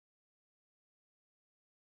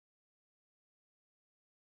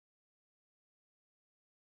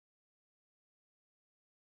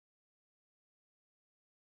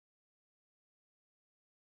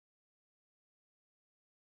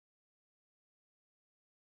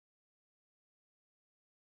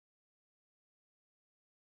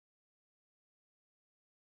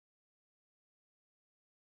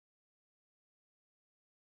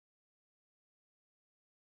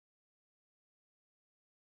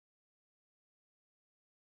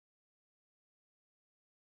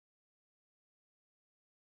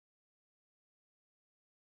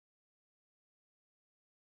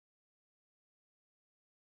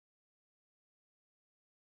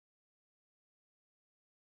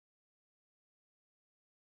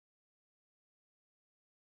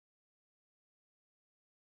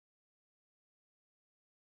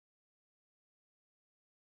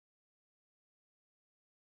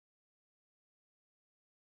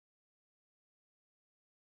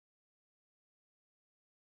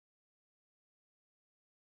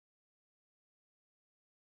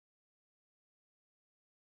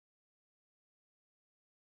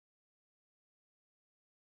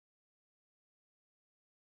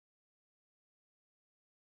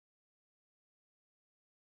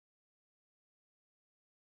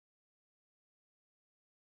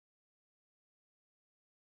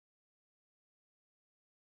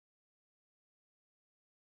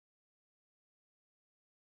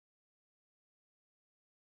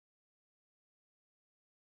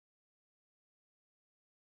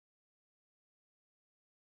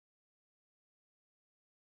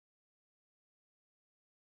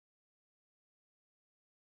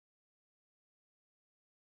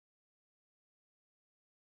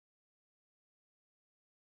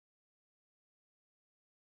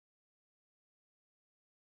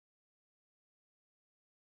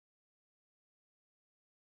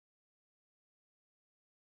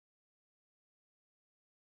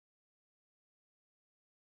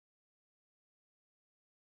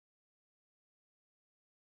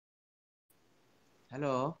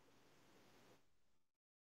Hello.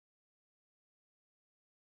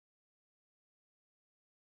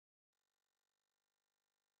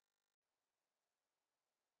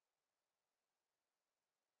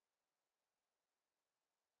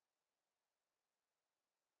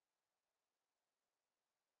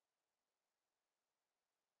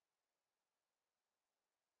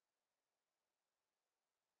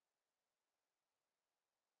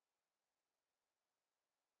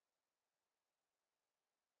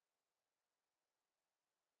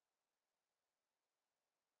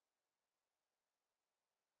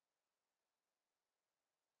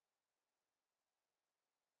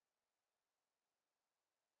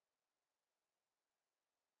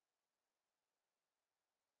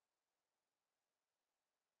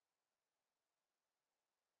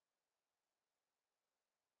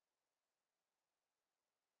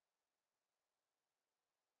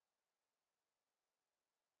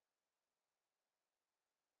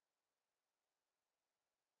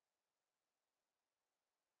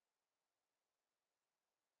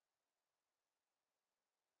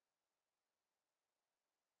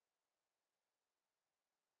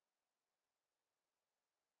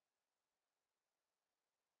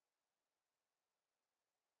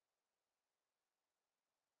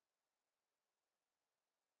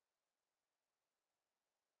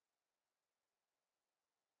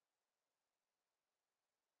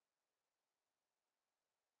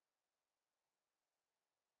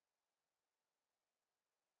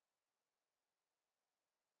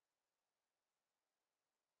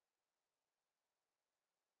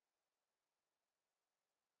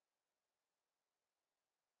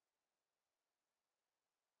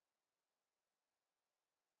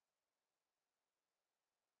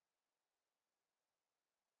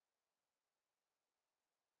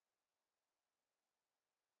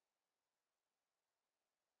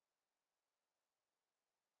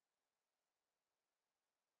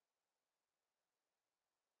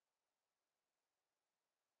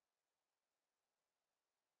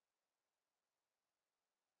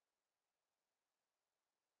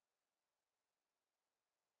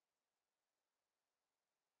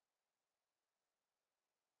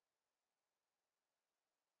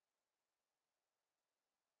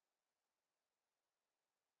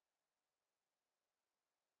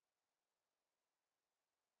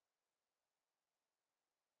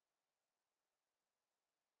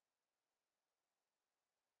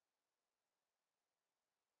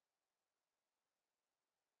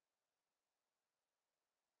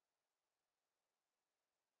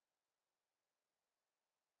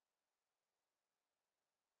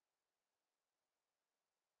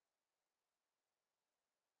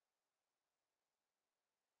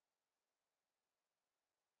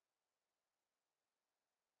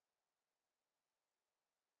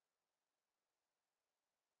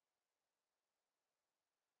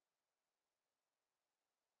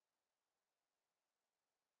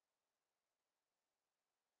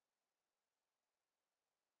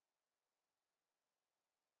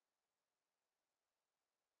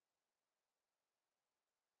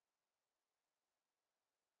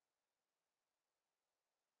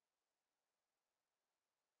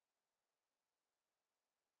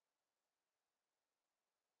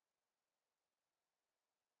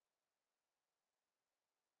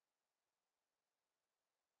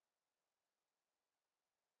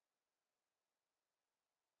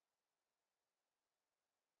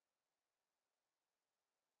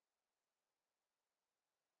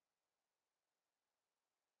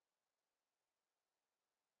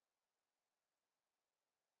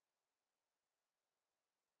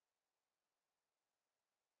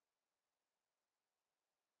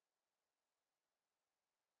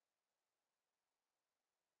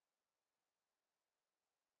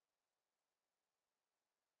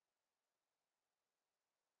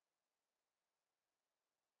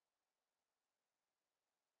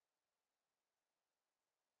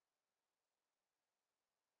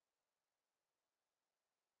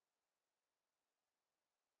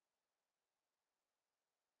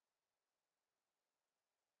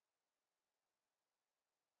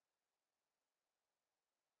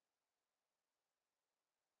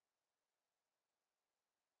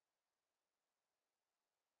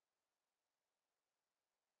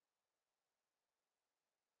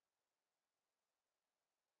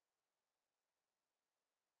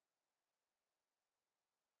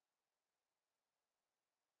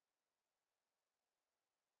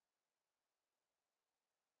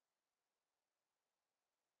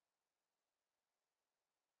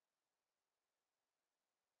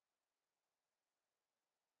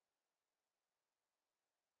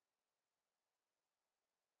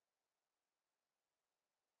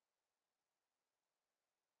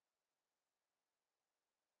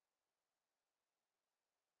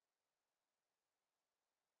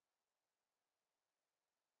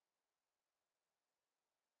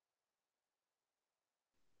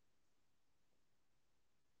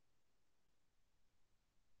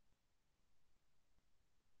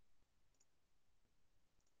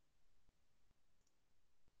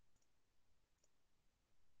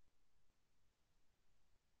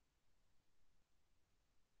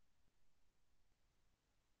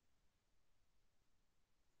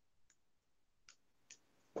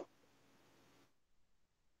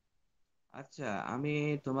 আচ্ছা, আমি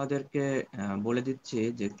তোমাদেরকে বলে দিচ্ছি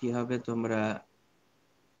যে কিভাবে তোমরা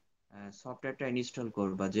সফটওয়্যারটা ইনস্টল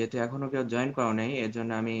করবা। যেহেতু এখনো কেউ জয়েন করো নাই, এর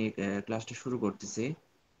জন্য আমি ক্লাসটা শুরু করতেছি।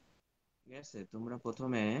 ঠিক আছে, তোমরা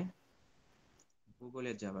প্রথমে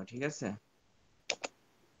গুগলে যাবা। ঠিক আছে,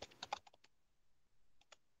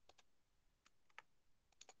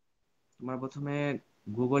 তোমরা প্রথমে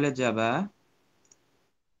গুগলে যাবা।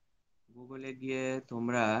 গুগলে গিয়ে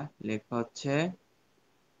তোমরা লেখা হচ্ছে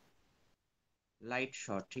লাইট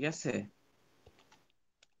শট। ঠিক আছে,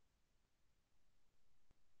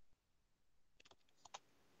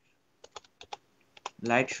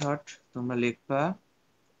 লাইট শট তোমরা লিখবা।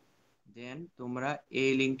 দেন তোমরা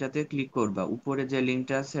এই লিঙ্কটাতে ক্লিক করবা, উপরে যে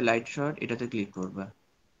লিঙ্কটা আছে লাইট শট, এটাতে ক্লিক করবা।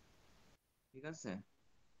 ঠিক আছে,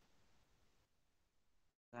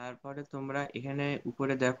 তারপরে তোমরা এখানে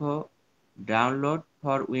উপরে দেখো ডাউনলোড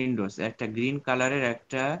ফর উইন্ডোজ, একটা গ্রিন কালারের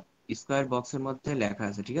একটা স্কোয়ার বক্সের মধ্যে লেখা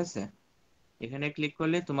আছে। ঠিক আছে, এখানে ক্লিক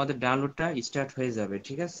করলে তোমাদের ডাউনলোডটা স্টার্ট হয়ে যাবে।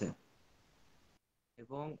 ঠিক আছে,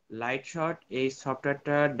 এবং লাইট শট এই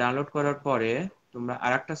সফটওয়্যারটা ডাউনলোড করার পরে তোমরা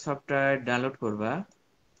আরেকটা সফটওয়্যার ডাউনলোড করবা।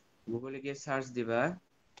 গুগলে গিয়ে সার্চ দিবা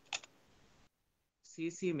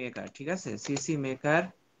সিসি মেকার। ঠিক আছে, সিসি মেকার।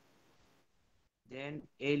 দেন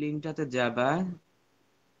এই লিঙ্কটাতে যাবা,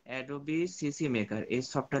 অ্যাডোবি সিসি মেকার, এই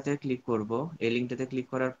সফটওয়্যারতে ক্লিক করব। এই লিঙ্কটাতে ক্লিক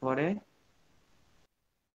করার পরে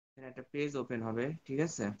এখানে একটা পেজ ওপেন হবে। ঠিক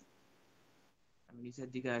আছে, আমি নিচের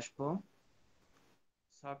দিকে আসবো।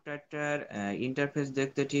 সফটওয়্যারটার ইন্টারফেস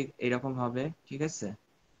দেখতে ঠিক এরকম হবে। ঠিক আছে,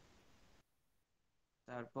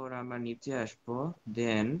 তারপর আমরা নিচে আসবো।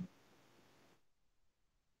 দেন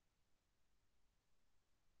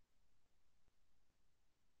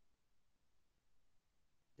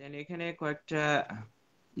দেন এখানে কয়েকটা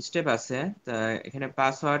স্টেপ আছে। তা এখানে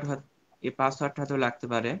পাসওয়ার্ড, এই পাসওয়ার্ডটা হয়তো লাগতে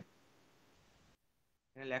পারে।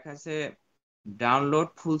 এখানে লেখা আছে ডাউনলোড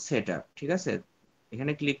ফুল সেটআপ। ঠিক আছে,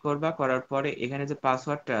 এখানে ক্লিক করবা, করার পরে এখানে যে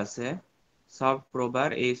পাসওয়ার্ডটা আছে সব প্রবার,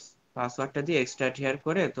 এই পাসওয়ার্ডটা দিয়ে এক্সট্রাক্ট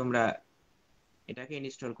করে তোমরা এটাকে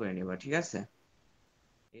ইনস্টল করে নিবা। ঠিক আছে,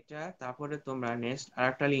 এটা তারপরে তোমরা নেক্সট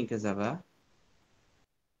আরেকটা লিংকে যাবা।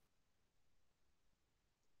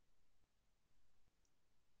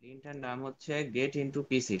 লিঙ্কটার নাম হচ্ছে গেট ইনটু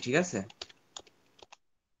পিসি। ঠিক আছে,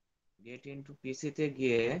 গেট ইনটু পিসিতে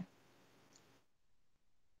গিয়ে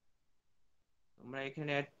তোমরা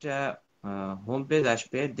এখানে একটা হোম পেজ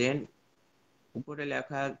আসবে। দেন উপরে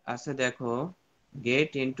লেখা আছে দেখো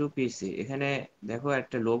গেট ইনটু পিসি, এখানে দেখো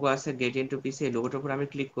একটা লোগো আছে গেট ইনটু পিসি, এই লোগোটার উপর আমি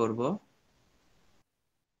ক্লিক করব।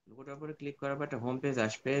 লোগোটার উপরে ক্লিক করার পর একটা হোম পেজ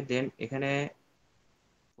আসবে। দেন এখানে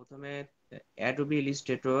প্রথমে অ্যাডোবি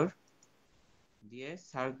ইলিস্ট্রেটর দিয়ে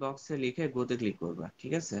সার্চ বক্সে লিখে গোতে ক্লিক করবা।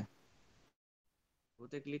 ঠিক আছে,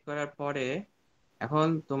 গোতে ক্লিক করার পরে এখন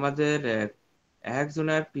তোমাদের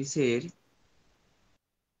একজনের পিসির,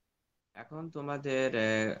 এখন তোমাদের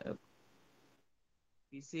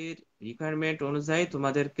পিসির রিকোয়ারমেন্ট অনুযায়ী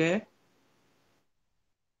তোমাদেরকে,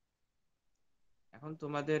 এখন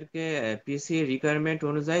তোমাদেরকে পিসির রিকোয়ারমেন্ট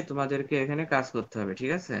অনুযায়ী তোমাদেরকে এখানে কাজ করতে হবে।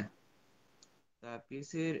 ঠিক আছে, তা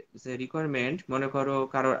পিসির যে রিকোয়ারমেন্ট, মনে করো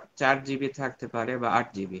কারো 4 জিবি থাকতে পারে বা 8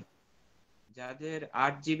 জিবি। যাদের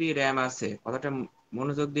 8 জিবি র্যাম আছে, কথাটা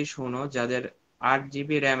মনোযোগ দিয়ে শোনো, যাদের 8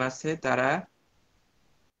 জিবি র্যাম আছে তারা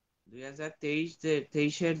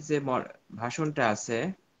 2023-এর যে ভাষণটা আছে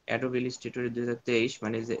অ্যাডোবি ইলাস্ট্রেটর 2023,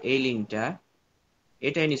 মানে যে এই লিঙ্কটা,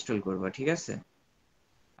 এটা ইনস্টল করবা। ঠিক আছে,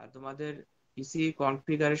 আর তোমাদের পিসি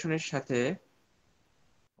কনফিগারেশনের সাথে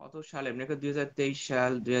কত সালে, মনে করো 2023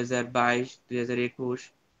 সাল, 2022, 2021,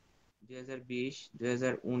 2020,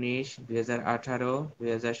 2019, 2018,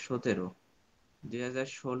 2017,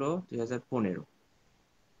 2016, 2015,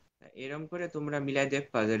 এরকম করে তোমরা মিলাই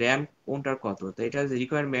দেখবা যে র্যাম কোনটার কত। তো এটা যে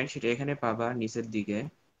রিকোয়ারমেন্ট সেটা এখানে পাবা নিচের দিকে।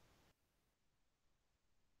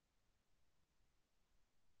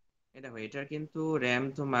 এ দেখো, এটার কিন্তু র্যাম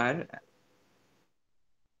তোমার,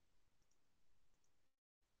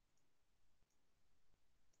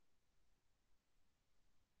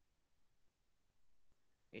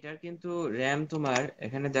 এটার কিন্তু র্যাম তোমার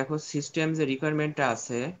এখানে দেখো সিস্টেম যে রিকোয়ারমেন্টটা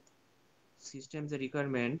আছে, সিস্টেম যে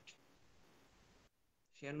রিকোয়ারমেন্ট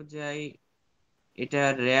সে অনুযায়ী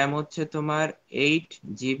এটার র্যাম হচ্ছে তোমার 8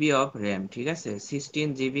 জিবি অফ র্যাম। ঠিক আছে, 16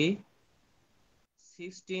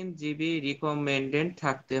 জিবি রিকমেন্ডেড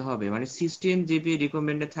থাকতে হবে, মানে 16 জিবি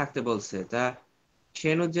রিকমেন্ডেড থাকতে বলছে। তা সে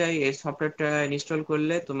অনুযায়ী এই সফটওয়্যারটা ইনস্টল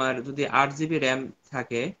করলে তোমার যদি 8 জিবি র্যাম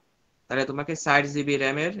থাকে, তাহলে তোমাকে 4 জিবি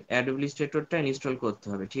র্যামের অ্যাডোবি ইলাস্ট্রেটরটা ইনস্টল করতে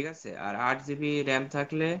হবে। ঠিক আছে, আর 8 জিবি র্যাম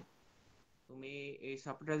থাকলে তুমি এই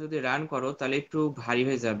সফটওয়্যার যদি রান করো তাহলে একটু ভারী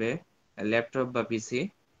হয়ে যাবে ল্যাপটপ বা পিসি।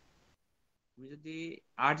 তুমি যদি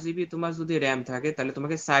 8 জিবি তোমার যদি র্যাম থাকে, তাহলে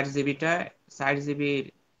তোমাকে 4 জিবিটা, 4 জিবি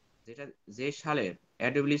যেটা যে সালের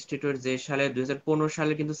অ্যাডোবি ইলাস্ট্রেটর যে সালে 2015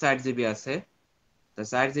 সালে কিন্তু 4 জিবি আছে, তো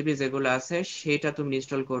 4 জিবি যেগুলো আছে সেটা তুমি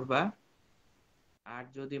ইনস্টল করবা। আর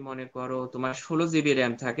যদি মনে করো তোমার 16 জিবি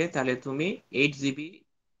র্যাম থাকে তাহলে তুমি 8 জিবি,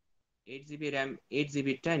 8 জিবি র্যাম, 8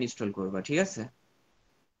 জিবিটা ইনস্টল করবা, ঠিক আছে?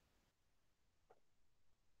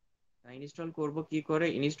 ইনস্টল করব কি করে?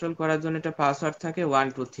 ইনস্টল করার জন্য একটা পাসওয়ার্ড থাকে 1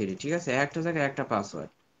 2 3, ঠিক আছে? একটা জায়গায় একটা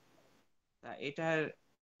পাসওয়ার্ড। তা এটার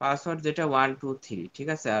পাসওয়ার্ড যেটা 1 2 3, ঠিক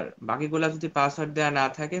আছে? আর বাকিগুলা যদি পাসওয়ার্ড দেওয়া না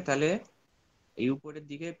থাকে তাহলে এই উপরের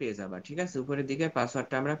দিকে পেয়ে যাবা, ঠিক আছে? উপরের দিকে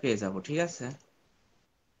পাসওয়ার্ডটা আমরা পেয়ে যাব, ঠিক আছে?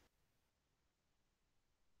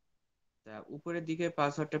 তা উপরের দিকে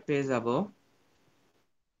পাসওয়ার্ডটা পেয়ে যাব।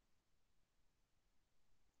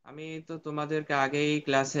 আমি তো তোমাদেরকে আগেই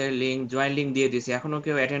ক্লাসের লিংক, জয়েন লিংক দিয়ে দিছি, এখনো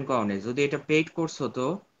কেউ অ্যাটেন্ড করো নাই। যদি এটা পেইড কোর্স হতো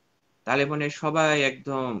তাহলে মনে হয় সবাই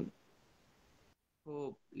একদম খুব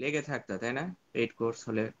লেগে থাকতো, তাই না? পেইড কোর্স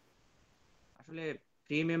হলে আসলে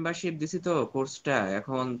ফ্রি মেম্বারশিপ দিছি তো কোর্সটা,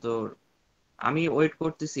 এখন তো আমি ওয়েট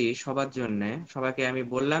করতেছি সবার জন্য। সবাইকে আমি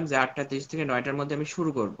বললাম যে 8টা 30 থেকে 9টার মধ্যে আমি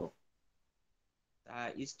শুরু করব। তা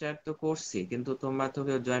স্টার্ট তো করছি, কিন্তু তোমরা তো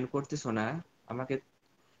কেউ জয়েন করতেছো না আমাকে।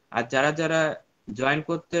 আর যারা যারা জয়েন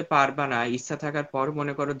করতে পারবা না, ইচ্ছা থাকার পর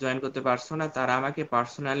মনে করো জয়েন করতে পারছো না, তারা আমাকে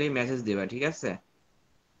পার্সোনালি মেসেজ দিবা, ঠিক আছে?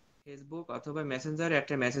 ফেসবুক অথবা মেসেঞ্জারে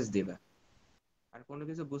একটা মেসেজ দিবা। আর কোনো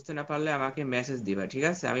কিছু বুঝতে না পারলে আমাকে মেসেজ দিবা, ঠিক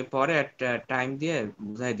আছে? আমি পরে একটা টাইম দিয়ে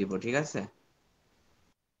বুঝাই দিব, ঠিক আছে?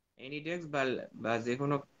 এনি ডেস্ক বা বা যে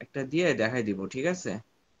কোনো একটা দিয়ে দেখাই দিব, ঠিক আছে?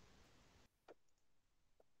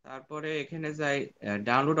 তারপরে এখানে যাই,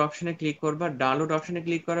 ডাউনলোড অপশনে ক্লিক করবা। ডাউনলোড অপশনে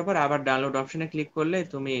ক্লিক করার পর আবার ডাউনলোড অপশনে ক্লিক করলে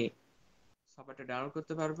তুমি সফটওয়্যারটা ডাউনলোড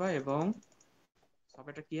করতে পারবা। এবং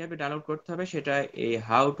সফটওয়্যারটা কিভাবে ডাউনলোড করতে হবে সেটা এই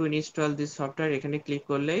how to install this software এখানে ক্লিক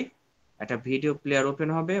করলেই একটা ভিডিও প্লেয়ার ওপেন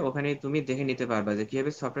হবে, ওখানে তুমি দেখে নিতে পারবা যে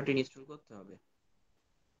কিভাবে সফটওয়্যারটি ইনস্টল করতে হবে।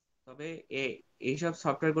 তবে এইসব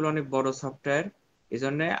সফটওয়্যার গুলো অনেক বড় সফটওয়্যার, এই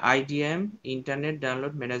জন্য আইডিএম ইন্টারনেট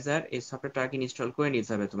ডাউনলোড ম্যানেজার এই সফটওয়্যারটা আগে ইনস্টল করে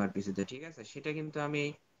নিতে হবে তোমার পিসিতে, ঠিক আছে? সেটা কিন্তু আমি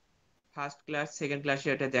ফার্স্ট ক্লাস সেকেন্ড ক্লাসে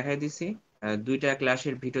এটা দেখাই দিছি। দুইটা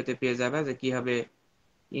ক্লাসের ভিডিওতে পেয়ে যাবে যে কিভাবে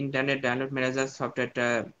ইন্টারনেট ডাউনলোড ম্যানেজার সফটওয়্যারটা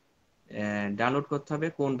ডাউনলোড করতে হবে,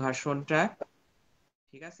 কোন ভার্সনটা,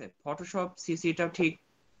 ঠিক আছে? ফটোশপ সিসিটাও ঠিক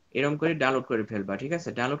এরকম করে ডাউনলোড করে ফেলবা, ঠিক আছে?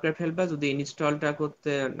 ডাউনলোড করে ফেলবা। যদি ইনস্টলটা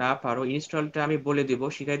করতে না পারো, ইনস্টলটা আমি বলে দিব,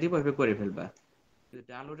 শিখাই দিব, এভাবে করে ফেলবা।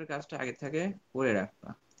 ডাউনলোডের কাজটা আগে থেকে করে রাখবা,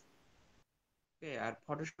 ওকে? আর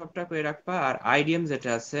ফটোশপটা করে রাখবা। আর আইডিএম যেটা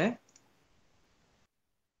আছে,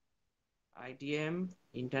 আইডিএম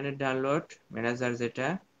ইন্টারনেট ডাউনলোড ম্যানেজার যেটা,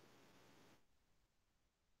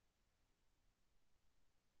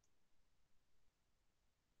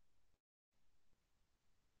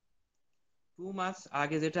 2 মাস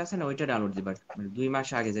আগে যেটা আছে না ওইটা ডাউনলোড দিবা, মানে 2 মাস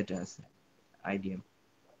আগে যেটা আছে আইডিএম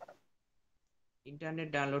ইন্টারনেট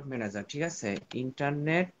ডাউনলোড ম্যানেজার, ঠিক আছে?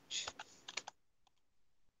 ইন্টারনেট,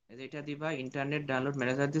 যেটা দিবা ইন্টারনেট ডাউনলোড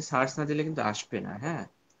ম্যানেজার দিয়ে সার্চ না দিলে কিন্তু আসবে না, হ্যাঁ?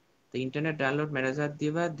 তো ইন্টারনেট ডাউনলোড ম্যানেজার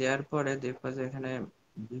দিবা, দেওয়ার পরে দেখবা যে এখানে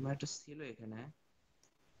 2 মাসটা ছিল এখানে,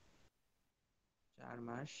 4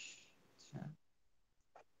 মাস। আচ্ছা,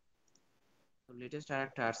 তো লেটেস্ট আর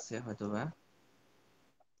একটা আসছে হয়তোবা।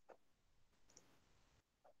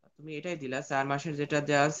 তুমি এটাই দিলা, 4 মাসের যেটা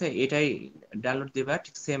দেওয়া আছে এটাই ডাউনলোড দিবা,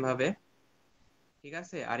 ঠিক সেম ভাবে, ঠিক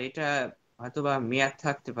আছে? আর এটা হয়তোবা মেয়াদ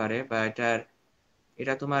থাকতে পারে, বা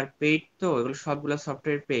এটা তোমার পেইড, তো এগুলো সবগুলো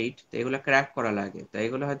সফটওয়্যার পেইড, তো এগুলো ক্র্যাক করা লাগে, তো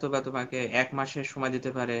এগুলো হয়তোবা তোমাকে 1 মাসের সময়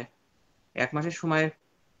দিতে পারে। 1 মাসের সময়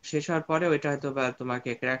শেষ হওয়ার পরে ওইটা হয়তোবা তোমাকে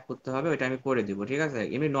ক্র্যাক করতে হবে, ওইটা আমি করে দিব, ঠিক আছে?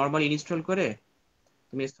 এমনি নর্মাল ইনস্টল করে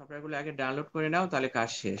তুমি সফটওয়্যার গুলো আগে ডাউনলোড করে নাও, তাহলে কাজ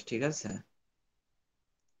শেষ, ঠিক আছে?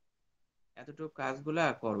 এতটুকু কাজগুলা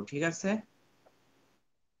করো, ঠিক আছে?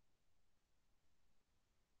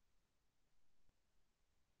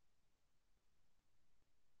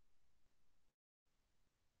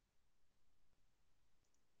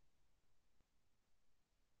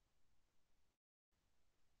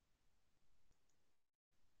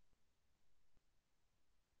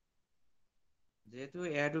 যেহেতু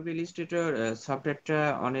অ্যাডোবি ইলাস্ট্রেটর সফটওয়্যারটা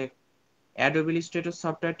অনেক, অ্যাডোবি ইলাস্ট্রেটর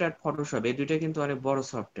সফটওয়্যারটা আর ফটোশপ এই দুইটা কিন্তু অনেক বড়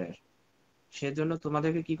সফটওয়্যার। সেজন্য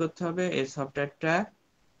তোমাদেরকে কি করতে হবে, এই সফটওয়্যারটা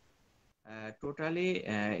টোটালি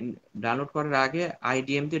ডাউনলোড করার আগে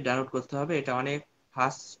আইডিএম দিয়ে ডাউনলোড করতে হবে। এটা অনেক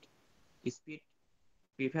ফাস্ট স্পিড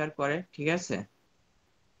প্রিফার করে, ঠিক আছে?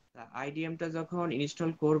 আইডিএমটা যখন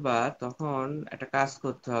ইনস্টল করবা তখন একটা কাজ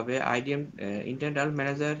করতে হবে। আইডিএম ইন্টারনেট ডাউনলোড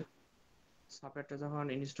ম্যানেজার সফটওয়্যারটা যখন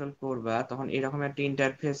ইনস্টল করবা তখন এরকম একটা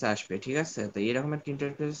ইন্টারফেস আসবে, ঠিক আছে? তো এরকম একটা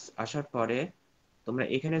ইন্টারফেস আসার পরে তোমরা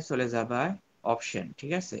এখানে চলে যাবা অপশন,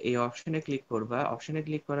 ঠিক আছে? এই অপশনে ক্লিক করবা। অপশনে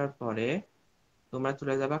ক্লিক করার পরে তোমরা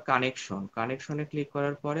চলে যাবা কানেকশনে ক্লিক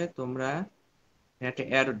করার পরে তোমরা একটা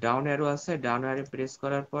অ্যারো, ডাউন অ্যারো আছে, ডাউন অ্যারো প্রেস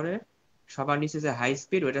করার পরে সবার নিচে যে হাই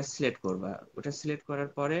স্পিড ওটা সিলেক্ট করবা। ওটা সিলেক্ট করার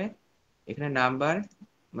পরে এখানে নাম্বার,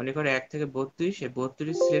 মনে করো 1 থেকে 32, এই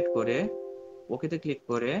 32 সিলেক্ট করে ওকেতে ক্লিক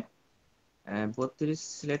করে 32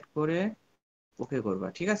 সিলেক্ট করে ওকে করবা,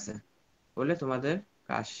 ঠিক আছে? বললে তোমাদের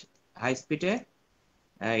কাজ হাই স্পিডে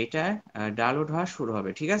এটা ডাউনলোড হওয়া শুরু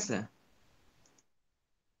হবে, ঠিক আছে?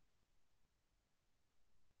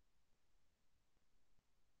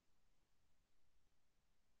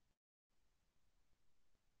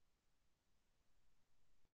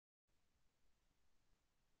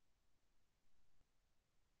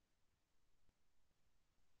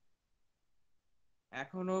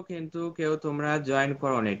 এখনো কিন্তু কেউ তোমরা জয়েন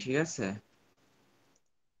করো নি, ঠিক আছে?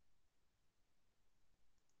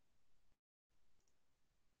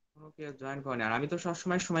 এখনো কেউ জয়েন করো নি। আর আমি তো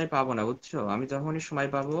সবসময় সময় পাবো না, বুঝছো? আমি যখনই সময়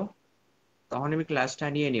পাবো তখন আমি ক্লাসটা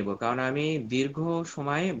নিয়ে নিব, কারণ আমি দীর্ঘ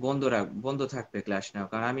সময় বন্ধ থাকবে ক্লাস নাও,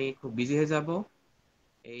 কারণ আমি খুব বিজি হয়ে যাব।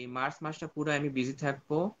 এই মার্চ মাসটা পুরো আমি বিজি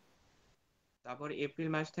থাকবো। তারপর এপ্রিল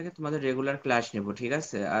মাস থেকে তোমাদের রেগুলার ক্লাস নেব, ঠিক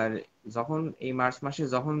আছে? আর যখন এই মার্চ মাসে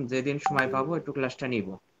যখন যেদিন সময় পাবো একটু ক্লাসটা নিব,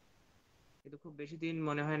 কিন্তু খুব বেশি দিন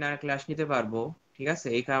মনে হয় না ক্লাস নিতে পারবো, ঠিক আছে?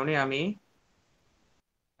 এই কারণে আমি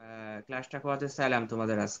ক্লাসটা করাতে চাইলাম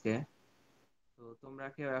তোমাদের আজকে। তো তোমরা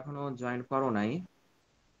কেউ এখনো জয়েন করো নাই।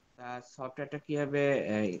 তা সফটওয়্যারটা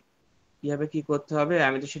কিভাবে কি করতে হবে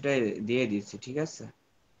আমি তো সেটাই দিয়ে দিচ্ছি, ঠিক আছে?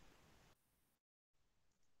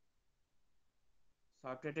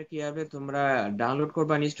 সফটওয়্যারটা কিভাবে তোমরা ডাউনলোড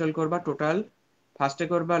করবা, ইনস্টল করবা, টোটাল ফার্স্টে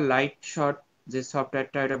করবা লাইট শট, যে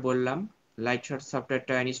সফটওয়্যারটা এটা বললাম, লাইট শট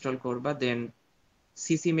সফটওয়্যারটা ইনস্টল করবা। দেন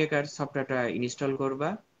সিসি মেকার সফটওয়্যারটা ইনস্টল করবা,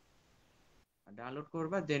 ডাউনলোড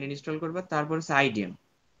করবা, দেন ইনস্টল করবা। তারপর হচ্ছে আইডিএম,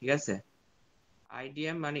 ঠিক আছে?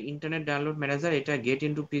 আইডিএম মানে ইন্টারনেট ডাউনলোড ম্যানেজার, এটা গেট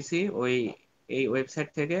ইনটু পিসি, এই ওয়েবসাইট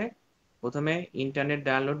থেকে প্রথমে ইন্টারনেট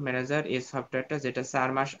ডাউনলোড ম্যানেজার এই সফটওয়্যারটা, যেটা 4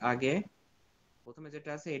 মাস আগে প্রথমে যেটা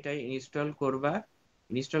আছে এটাই ইনস্টল করবা।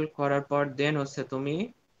 ইনস্টল করার পর দেন হচ্ছে তুমি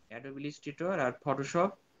অ্যাডোবি ইলাস্ট্রেটর আর ফটোশপ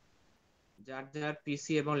যার যার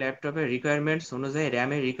পিসি এবং ল্যাপটপের রিকোয়ারমেন্টস অনুযায়ী,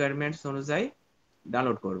 র্যামের রিকোয়ারমেন্টস অনুযায়ী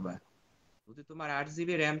ডাউনলোড করবা। যদি তোমার 8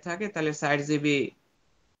 জিবি র্যাম থাকে তাহলে 4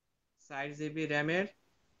 জিবি র্যামের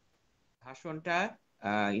ভার্সনটা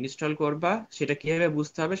ইনস্টল করবা। সেটা কিভাবে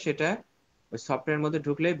বুঝতে হবে সেটা ওই সফটওয়্যার মধ্যে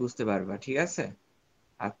ঢুকলেই বুঝতে পারবা, ঠিক আছে?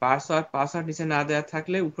 আর পাসওয়ার্ড নিচে না দেওয়া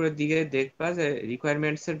থাকলে উপরের দিকে দেখবা যে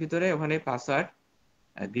রিকোয়ারমেন্টস এর ভিতরে ওখানে পাসওয়ার্ড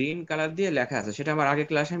গ্রিন কালার দিয়ে লেখা আছে। সেটা আমার আগে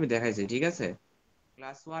ক্লাসে আমি দেখাইছি, ঠিক আছে?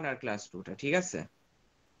 ক্লাস 1 আর ক্লাস 2টা, ঠিক আছে?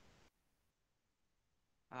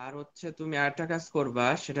 আর হচ্ছে তুমি আরেকটা কাজ করবা,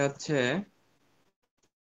 সেটা হচ্ছে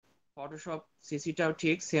ফটোশপ সিসিটাও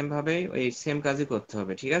ঠিক সেম ভাবেই ওই সেম কাজই করতে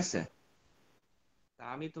হবে, ঠিক আছে? তা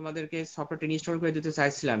আমি তোমাদেরকে সফটওয়্যারটা ইনস্টল করে দিতে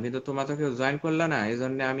চাইছিলাম, কিন্তু তোমরা তো কেউ জয়েন করলে না, এই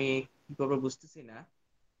জন্য আমি কি করবো বুঝতেছি না।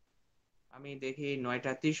 আমি দেখি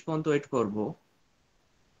 9টা 30 পর্যন্ত ওয়েট করবো।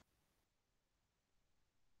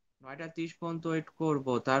 9টা 30 পর্যন্ত ওয়েট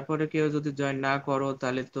করবো, তারপরে কেউ যদি জয়েন না করো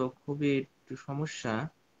তাহলে তো খুবই একটু সমস্যা।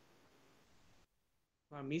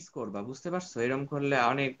 তোমার মিস করবা, বুঝতে পারছো? এরকম করলে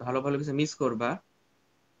অনেক ভালো ভালো কিছু মিস করবা।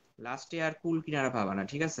 লাস্টে আর কুল কিনারা পাবা না,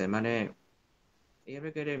 ঠিক আছে? মানে এভাবে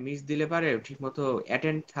করে মিস দিলে পারে ঠিক মতো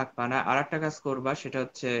অ্যাটেন্ড থাকবা না। আর একটা কাজ করবা, সেটা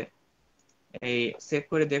হচ্ছে এই চেক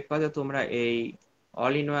করে দেখবা যে তোমরা এই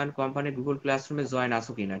all in one company Google ক্লাসরুমে জয়েন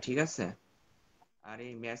আছো কিনা, ঠিক আছে? আর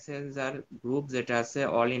এই মেসেঞ্জার গ্রুপ যেটা আছে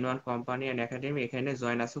all in one company and academy, এখানে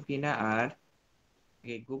জয়েন আছো কিনা। আর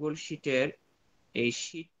এই গুগল শিটের এই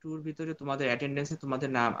শিট টুর ভিতরে তোমাদের অ্যাটেন্ডেন্সে তোমাদের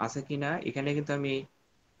নাম আছে কিনা, এখানে কিন্তু আমি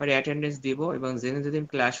অ্যাটেন্ডেন্স দিব। এবং যেদিন যেদিন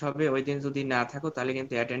ক্লাস হবে ওই দিন যদি না থাকো তাহলে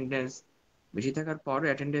কিন্তু অ্যাটেন্ডেন্স বেশি থাকার পর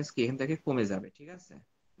অ্যাটেন্ডেন্স কি এখান থেকে কমে যাবে, ঠিক আছে?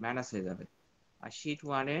 মাইনাস হয়ে যাবে। আর শিট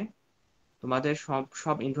 1-এ তোমাদের সব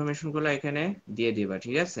সব ইনফরমেশন গুলো এখানে দিয়ে দিবা,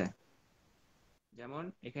 ঠিক আছে? যেমন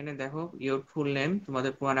এখানে দেখো ইওর ফুল নেম,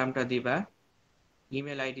 তোমাদের পুরো নামটা দিবা,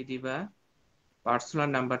 ইমেল আইডি দিবা, পার্সোনাল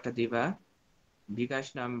নাম্বারটা দিবা, বিকাশ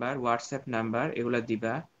নাম্বার, হোয়াটসঅ্যাপ নাম্বার এগুলা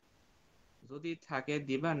দিবা। যদি থাকে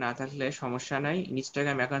দিবা, না থাকলে সমস্যা নাই।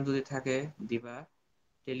 ইনস্টাগ্রাম অ্যাকাউন্ট যদি থাকে দিবা,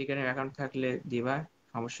 টেলিগ্রাম অ্যাকাউন্ট থাকলে দিবা,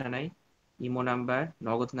 সমস্যা নাই। ইমো নাম্বার,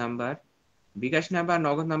 নগদ নাম্বার, বিকাশ নাম্বার,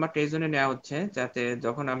 নগদ নাম্বারটা এই জন্য নেওয়া হচ্ছে যাতে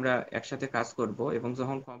যখন আমরা একসাথে কাজ করব এবং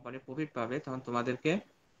যখন কোম্পানি প্রফিট পাবে তখন তোমাদেরকে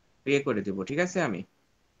পে করে দিব, ঠিক আছে? আমি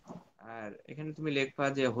আর এখানে তুমি লিখবা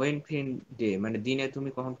যে হোয়েন ফ্রি ডে, মানে দিনে তুমি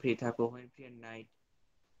কখন ফ্রি থাকো, হোয়েন ফ্রি নাইট,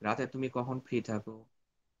 রাতে তুমি কখন ফ্রি থাকো,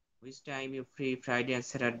 which time you free Friday and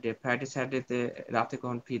Saturday, Friday Saturday রাতে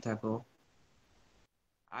কখন ফ্রি থাকো,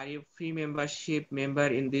 are you free membership member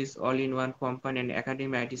in this all in one company and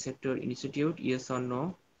academy IT sector institute, yes or no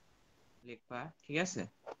লিখবা, ঠিক আছে?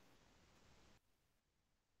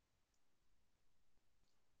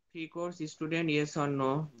 Free course student yes or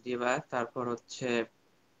no দিবা। তারপর হচ্ছে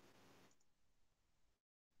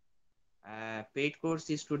paid course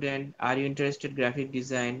student are you interested graphic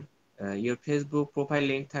design, your Facebook profile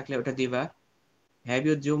link থাকলে ওটা দিবা। Have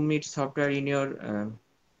you zoom meet software in your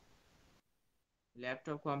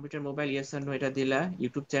laptop computer mobile yes R no এটা দিলা।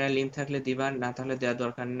 YouTube channel link থাকলে দিবা, না তাহলে দেওয়ার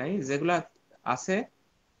দরকার নাই। যেগুলা আছে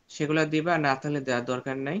সেগুলা দিবা, না তাহলে দেওয়ার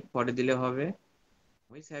দরকার নাই, পরে দিলে হবে।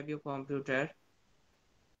 Which have you computer,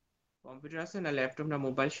 computer আছে না ল্যাপটপ না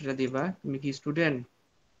মোবাইল সেটা দিবা। তুমি কি স্টুডেন্ট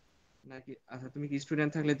নাকি, আচ্ছা তুমি কি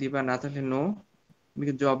স্টুডেন্ট থাকলে দিবা, না থাকলে নো। তুমি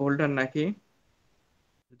কি জব হোল্ডার নাকি,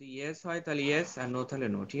 যদি ইয়েস হয় তাহলে ইয়েস, আর নো তাহলে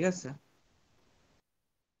নো, ঠিক আছে।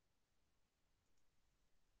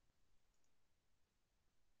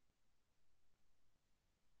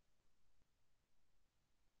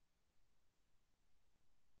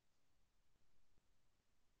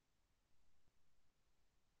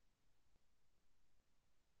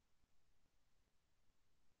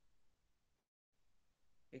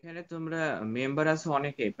 এখানে তোমরা মেম্বার আছো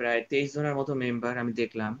অনেকে, প্রায় 23 জনের মতো মেম্বার আমি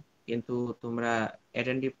দেখলাম, কিন্তু তোমরা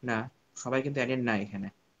অ্যাটেন্টিভ না, সবাই কিন্তু অ্যাটেন্ড না এখানে।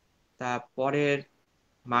 তা পরের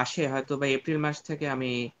মাসে হয়তো বা এপ্রিল মাস থেকে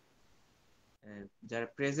আমি যারা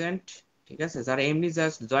প্রেজেন্ট, ঠিক আছে, যারা এমনি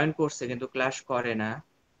জাস্ট জয়েন করছে কিন্তু ক্লাস করে না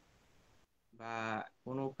বা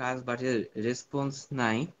কোনো কাজ বাড়ির রেসপন্স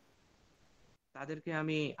নাই, তাদেরকে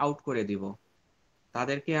আমি আউট করে দিব।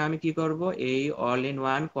 তাদেরকে আমি কি করব, এই অল ইন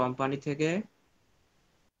ওয়ান কোম্পানি থেকে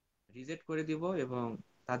রিজেক্ট করে দিব, এবং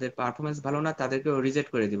তাদের পারফরমেন্স ভালো না তাদেরকেও রিজেক্ট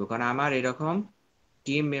করে দিব। কারণ আমার এরকম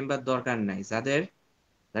টিম মেম্বার দরকার নাই, যাদের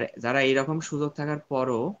যারা এরকম সুযোগ থাকার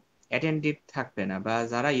পরও অ্যাটেন্টিভ থাকবে না বা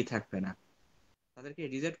যারা থাকবে না, তাদেরকে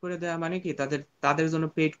রিজেক্ট করে দেওয়া মানে কি, তাদের তাদের জন্য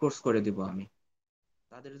পেইড কোর্স করে দিব আমি।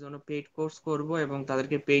 তাদের জন্য পেইড কোর্স করব এবং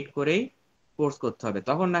তাদেরকে পেইড করেই কোর্স করতে হবে,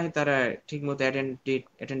 তখন নাকি তারা ঠিকমতো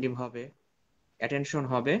অ্যাটেন্টিভ হবে, অ্যাটেনশন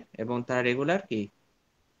হবে, এবং তারা রেগুলার কি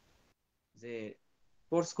যে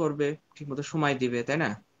কোর্স করবে, ঠিকমতো সময় দিবে, তাই না।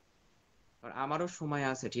 আর আমারও সময়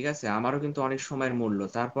আছে, ঠিক আছে, আমারও কিন্তু অনেক সময়ের মূল্য,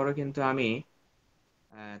 তারপরেও কিন্তু আমি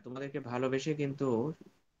তোমাদেরকে ভালোবেসে কিন্তু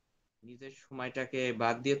নিজের সময়টাকে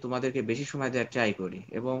বাদ দিয়ে তোমাদেরকে বেশি সময় দেওয়ার ট্রাই করি,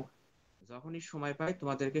 এবং যখনই সময় পাই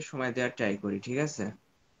তোমাদেরকে সময় দেওয়ার ট্রাই করি, ঠিক আছে।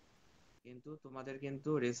 কিন্তু তোমাদের কিন্তু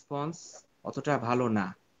রেসপন্স অতটা ভালো না।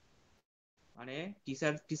 মানে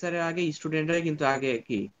টিচারের আগে স্টুডেন্টরা কিন্তু আগে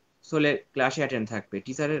কি চলে ক্লাসে অ্যাটেন্ড থাকবে,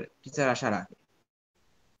 টিচার আসার আগে।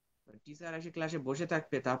 টিচার এসে ক্লাসে বসে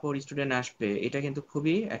থাকবে, তারপর স্টুডেন্ট আসবে, এটা কিন্তু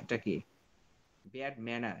খুবই একটা কি ব্যাড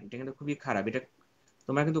ম্যানার, এটা কিন্তু খুবই খারাপ। এটা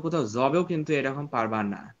তোমরা কিন্তু কোথাও জবেও কিন্তু এরকম পারবা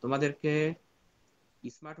না। তোমাদেরকে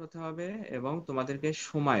স্মার্ট হতে হবে, এবং তোমাদেরকে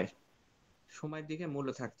সময়ের দিকে মূল্য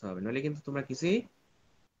থাকতে হবে, নইলে কিন্তু তোমরা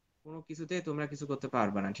কোনো কিছুতে তোমরা কিছু করতে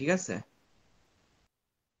পারবে না, ঠিক আছে।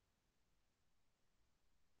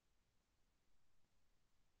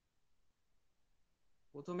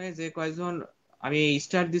 প্রথমে যে কয়েকজন আমি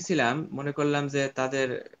স্টার দিছিলাম, মনে করলাম যে তাদের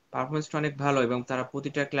পারফরমেন্সটা অনেক ভালো এবং তারা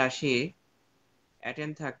প্রতিটা ক্লাসে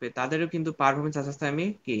অ্যাটেন্ড থাকবে, তাদেরও কিন্তু পারফরমেন্স আস্তে আস্তে আমি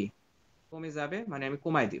কি কমে যাবে, মানে আমি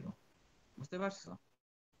কমাই দিব, বুঝতে পারছো।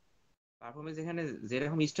 পারফরমেন্স এখানে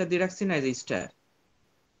যেরকম স্টার দিয়ে রাখছি না, এই যে স্টার,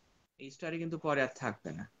 এই স্টারে কিন্তু পরে আর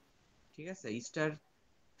থাকবে না, ঠিক আছে। স্টার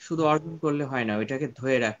শুধু অর্জন করলে হয় না, ওইটাকে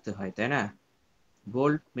ধরে রাখতে হয়, তাই না।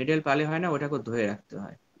 গোল্ড মেডেল পালে হয় না, ওটাকে ধরে রাখতে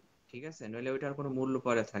হয়, ঠিক আছে, নইলে ওইটার কোনো মূল্য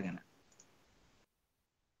পরে থাকে না।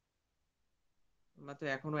 তোমরা তো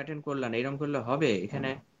এখনো অ্যাটেন্ড করলা না, এরকম করলে হবে। এখানে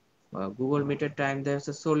গুগল মিটের টাইম দেওয়া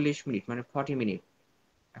হচ্ছে 40 মিনিট, মানে 40 মিনিট।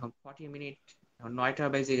 এখন 40 মিনিট, এখন 9টা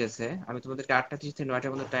বেজে গেছে, আমি তোমাদেরকে 8টা 30 থেকে 9টা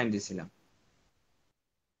পর্যন্ত টাইম দিছিলাম,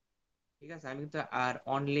 ঠিক আছে। আমি কিন্তু আর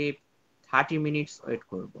অনলি 30 মিনিটস ওয়েট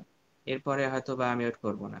করব, এরপরে হয়তো বা আমি ওয়েট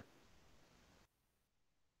করব না।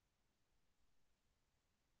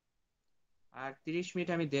 আর 30 মিনিট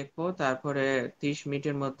আমি দেখবো, তারপরে 30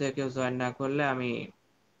 মিনিটের মধ্যে কেউ জয়েন না করলে আমি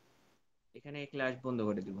এখানে ক্লাস বন্ধ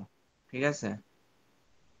করে দিব, ঠিক আছে।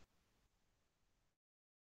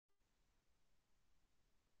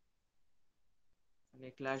 আমি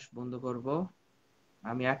ক্লাস বন্ধ করব,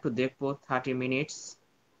 আমি একটু দেখবো 30 মিনিটস,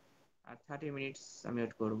 আর 30 মিনিটস আমি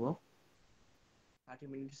ওয়েট করব। 30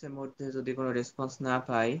 মিনিটস এর মধ্যে যদি কোনো রেসপন্স না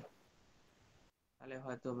পাই, তাহলে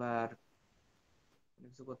হয়তো বা আর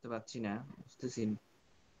কিছু করতে পারছি না, বুঝতেছি।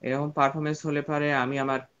 এরকম পারফরমেন্স হলে পারে আমি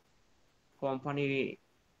আমার কোম্পানি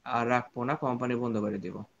আর রাখবো না, কোম্পানি বন্ধ করে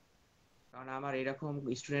দিব। কারণ আমার এরকম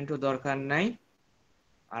স্টুডেন্টও দরকার নাই,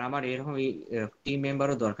 আর আমার এরকম টিম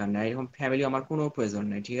মেম্বারও দরকার নাই, এরকম ফ্যামিলি আমার কোনো প্রয়োজন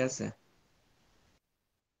নাই, ঠিক আছে।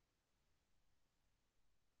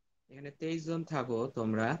 এখানে 23 জন থাকো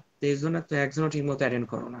তোমরা, 23 জনের তো একজনও ঠিক মতো অ্যাটেন্ড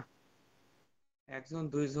করো না। একজন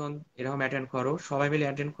দুইজন এরকম অ্যাটেন্ড করো, সবাই মিলে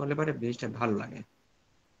অ্যাটেন্ড করলে পারে জিনিসটা ভালো লাগে।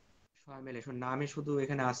 মেলে নামে শুধু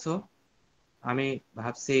এখানে আসো। আমি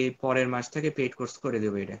ভাবছি পরের মাস থেকে পেইড কোর্স করে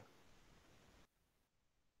দেবো এটা।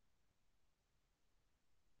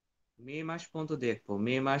 মে মাস পর্যন্ত দেখবো,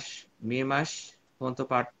 মে মাস পর্যন্ত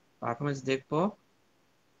পারফরমেন্স দেখবো।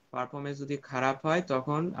 পারফরমেন্স যদি খারাপ হয়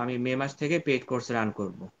তখন আমি মে মাস থেকে পেইড কোর্স রান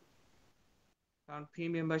করব। কারণ ফ্রি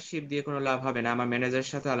মেম্বারশিপ দিয়ে কোনো লাভ হবে না, আমার ম্যানেজারের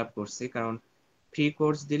সাথে আলাপ করছি। কারণ ফ্রি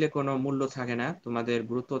কোর্স দিলে কোনো মূল্য থাকে না, তোমাদের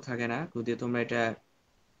গুরুত্ব থাকে না। যদি তোমরা এটা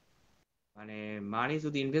মানে মানি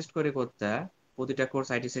যদি ইনভেস্ট করে করতে প্রতিটা কোর্স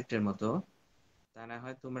আইটি সেক্টরের মতো, তা না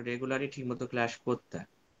হয় তোমরা রেগুলারই ঠিক মতো ক্লাস করতে,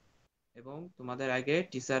 এবং তোমাদের আগে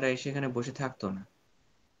টিচাররা এসে এখানে বসে থাকতো না।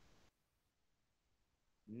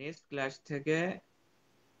 নেক্সট ক্লাস থেকে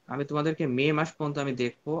আমি তোমাদেরকে মে মাস পর্যন্ত আমি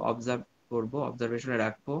দেখবো, অবজার্ভ করব, অবজারভেশনে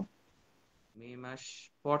রাখবো। মে মাস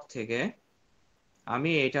পর থেকে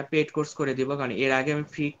আমি এটা পেড কোর্স করে দিব, কারণ এর আগে আমি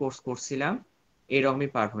ফ্রি কোর্স করছিলাম, এরকমই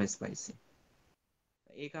পারফরমেন্স পাইছি।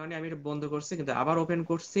 এই কারণে আমি এটা বন্ধ করছি, কিন্তু আবার ওপেন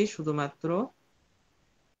করছি শুধুমাত্র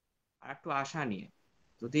আর একটু আশা নিয়ে।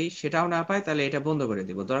 যদি সেটাও না পাই তাহলে এটা বন্ধ করে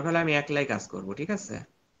দিব, দরকার হলে আমি একলাই কাজ করব, ঠিক আছে?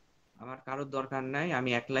 আমার কারোর দরকার নাই, আমি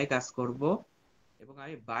একলাই কাজ করব। এবং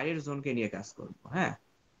আমি বাইরের জনকে নিয়ে কাজ করব, হ্যাঁ।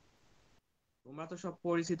 তোমরা তো সব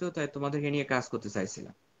পরিচিত, তাই তোমাদেরকে নিয়ে কাজ করতে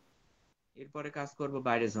চাইছিলাম। এরপরে কাজ করব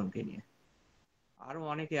বাইরের জনকে নিয়ে। আরো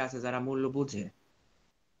অনেকে আছে যারা মূল্য বুঝে,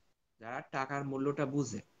 যারা টাকার মূল্যটা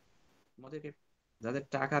বুঝে। তোমাদেরকে, যাদের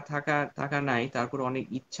টাকা নাই, তারপর অনেক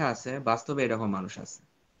ইচ্ছা আছে, বাস্তবে এরকম মানুষ আছে।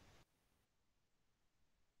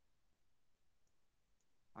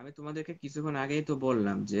 আমি তোমাদেরকে কিছুক্ষণ আগেই তো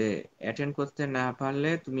বললাম যে অ্যাটেন্ড করতে না পারলে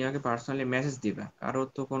তুমি আগে পার্সোনালি মেসেজ দিবা। কারোর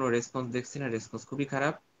তো কোনো রেসপন্স দেখছি না, রেসপন্স খুবই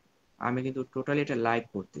খারাপ। আমি কিন্তু টোটালি এটা লাইভ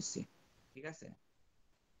করতেছি, ঠিক আছে?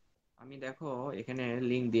 আমি দেখো এখানে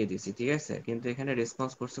লিংক দিয়ে দিছি, ঠিক আছে, কিন্তু এখানে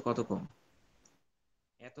রেসপন্স করছে কত কম,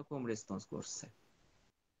 এত কম রেসপন্স করছে।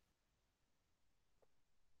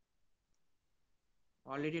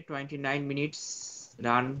 অলরেডি 29 মিনিটস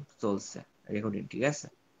রান চলছে, রেকর্ডিং, ঠিক আছে?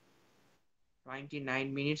 29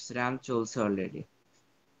 মিনিটস রান চলছে অলরেডি।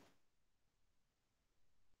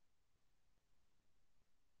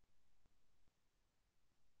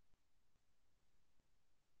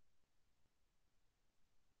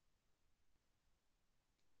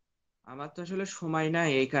 আমার তো আসলে সময় নাই,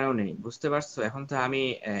 এই কারণেই, বুঝতে পারছো? এখন তো আমি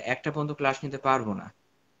একটা পর্যন্ত ক্লাস নিতে পারবো না।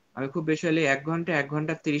 আমি খুব বেশি হলে 1 ঘন্টা, 1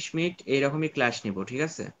 ঘন্টা 30 মিনিট এইরকমই ক্লাস নিব, ঠিক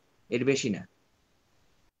আছে? এর বেশি না,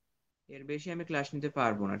 এর বেশি আমি ক্লাস নিতে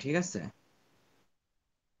পারবো না, ঠিক আছে?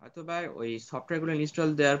 হয়তো বা ওই সফটওয়্যার গুলো ইনস্টল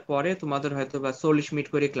দেওয়ার পরে তোমাদের হয়তো বা 40 মিনিট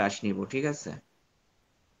করে ক্লাস নিব, ঠিক আছে?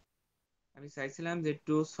 আমি চাইছিলাম যে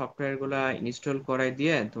একটু সফটওয়্যার গুলা ইনস্টল করাই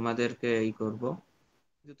দিয়ে তোমাদেরকে করব।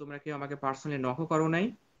 কিন্তু তোমরা কি আমাকে পার্সোনালি নকও করো নাই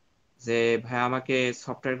যে ভাই আমাকে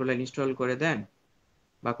সফটওয়্যার গুলো ইনস্টল করে দেন,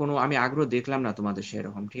 বা কোনো আমি আগ্রহ দেখলাম না তোমাদের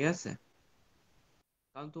সেরকম, ঠিক আছে?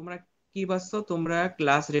 কারণ তোমরা কি পাচ্ছ, তোমরা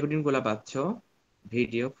ক্লাস রেকর্ডিং গুলা পাচ্ছ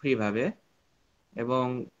ভিডিও ফ্রি ভাবে, এবং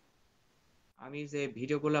আমি যে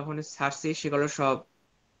ভিডিও গুলো এখন ছাড়ছি সেগুলো সব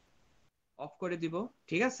অফ করে দিব,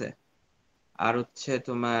 ঠিক আছে? আর হচ্ছে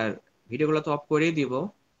তোমার ভিডিওগুলো তো অফ করেই দিব,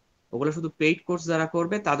 ওগুলো শুধু পেইড কোর্স যারা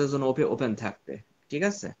করবে তাদের জন্য ওপেন থাকবে, ঠিক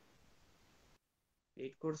আছে?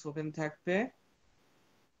 পেইড কোর্স ওপেন থাকবে,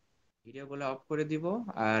 ভিডিওগুলো অফ করে দিব।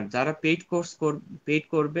 আর যারা পেইড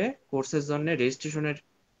করবে, কোর্সের জন্য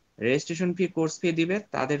রেজিস্ট্রেশন ফি, কোর্স ফি দিবে,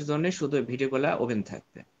 তাদের জন্য শুধু ভিডিওগুলো ওপেন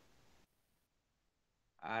থাকবে।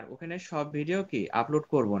 আর ওখানে সব ভিডিও কি আপলোড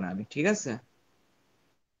করব না আমি, ঠিক আছে?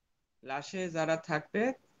 ক্লাসে যারা থাকবে,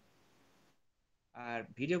 আর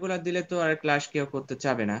ভিডিওগুলো দিলে তো আর ক্লাস কেউ করতে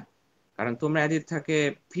চাবে না। কারণ তোমরা এদিক থেকে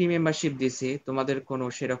ফ্রি মেম্বারশিপ দিছি, তোমাদের কোনো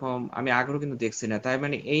সেরকম আমি আগ্রহ কিন্তু দেখছি না। তাই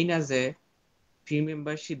মানে এই না যে ফ্রি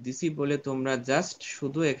মেম্বারশিপ দিছি বলে তোমরা জাস্ট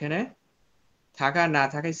শুধু এখানে থাকা না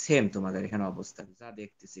থাকাই সেম, তোমাদের এখানে অবস্থা যা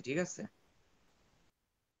দেখতেছি, ঠিক আছে?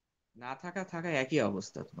 না থাকা থাকা একই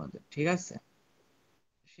অবস্থা তোমাদের, ঠিক আছে?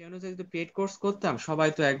 সেই অনুযায়ী যদি পেড কোর্স করতাম, সবাই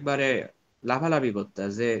তো একবারে লাফালাফি করতো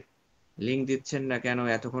যে লিঙ্ক দিচ্ছেন না কেন,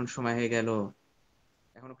 এতক্ষণ সময় হয়ে গেল,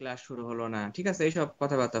 এখনো ক্লাস শুরু হলো না, ঠিক আছে, এইসব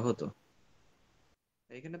কথাবার্তা হতো।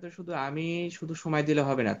 এখানে তো শুধু সময় দিলে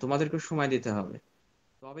হবে না, তোমাদেরকে সময় দিতে হবে,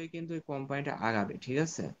 তবেই কিন্তু এই কোম্পানিটা আগাবে, ঠিক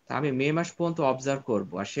আছে? তা আমি মে মাস পর্যন্ত অবজার্ভ করব,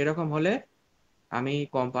 আর সেরকম হলে আমি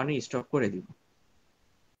কোম্পানি স্টপ করে দিব।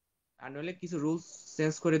 আর নইলে কিছু রুলস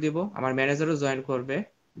চেঞ্জ করে দিব। আমার ম্যানেজারও জয়েন করবে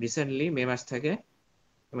রিসেন্টলি মে মাস থেকে,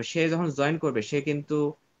 এবং সে যখন জয়েন করবে সে কিন্তু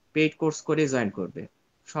পেইড কোর্স করে জয়েন করবে।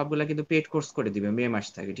 সবগুলা কিন্তু পেইড কোর্স করে দিবে মে মাস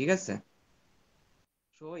থেকে, ঠিক আছে?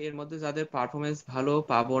 তো এর মধ্যে যাদের পারফরমেন্স ভালো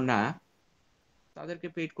পাবো না, তাদেরকে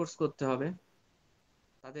পেইড কোর্স করতে হবে।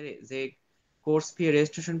 তাদের যে কোর্স ফি,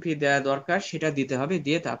 রেজিস্ট্রেশন ফি দেওয়া দরকার সেটা দিতে হবে,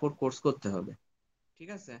 দিয়ে তারপর কোর্স করতে হবে, ঠিক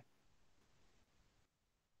আছে?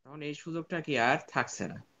 তখন এই সুযোগটা কি আর থাকছে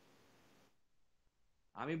না।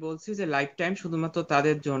 আমি বলছি যে লাইফ টাইম শুধুমাত্র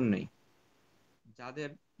তাদের জন্যই, যাদের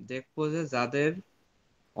দেখবো যে যাদের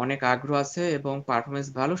অনেক আগ্রহ আছে এবং পারফরমেন্স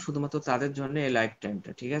ভালো, শুধুমাত্র তাদের জন্য এই লাইফ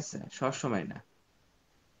টাইমটা, ঠিক আছে, সব সময় না।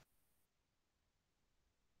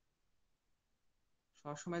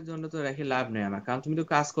 সব সময়ের জন্য তো রেখে লাভ নেই আমার, কারণ তুমি তো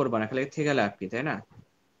কাজ করবে না, খালি থেকে লাভ কি, তাই না?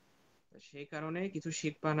 তো সেই কারণে কিছু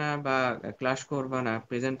শিখবা না বা ক্লাস করবা না,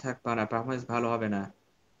 প্রেজেন্ট থাকবা না, পারফরমেন্স ভালো হবে না,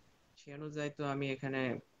 সে অনুযায়ী তো আমি এখানে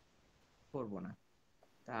করব না।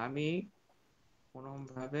 তা আমি কোনোরকম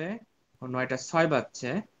ভাবে, 9টা 6 বাজছে,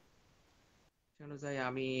 সে অনুযায়ী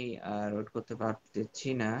আমি আর ওয়েট করতে পারতেছি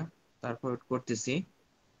না, তারপর wait করতেছি।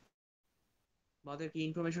 তোমাদেরকে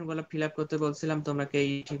ইনফরমেশন গুলো ফিল আপ করতে বলছিলাম, তোমরা কি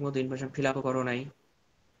ঠিক মতো ইনফরমেশন ফিল আপও করো নাই।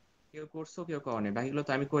 কেউ করছো কেউ করো নাই, বাকিগুলো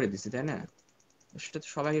তো আমি করে দিছি, তাই না? সেটা তো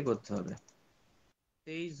সবাইকে করতে হবে।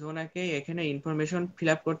 23 জনাকে এখানে ইনফরমেশন ফিল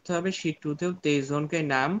আপ করতে হবে, শীট 2তেও 23 জনকে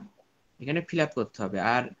নাম এখানে ফিল আপ করতে হবে।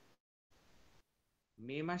 আর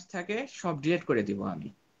মে মাস থেকে সব ডিলিট করে দিব আমি,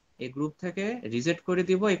 এই গ্রুপ থেকে রিজেক্ট করে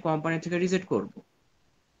দিব, এই কোম্পানি থেকে রিজেক্ট করব,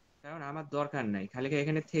 কারণ আমার দরকার নাই, খালি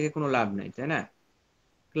এখানে থেকে কোনো লাভ নাই, তাই না?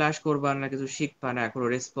 ক্লাস করবা না, কিছু শিখবা না, কোনো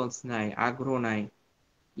রেসপন্স নাই, আগ্রহ নাই,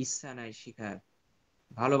 ইচ্ছা নাই শিখার,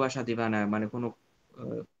 ভালোবাসা দিবা না, মানে কোনো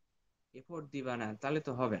এফোর্ট দিবা না, তাহলে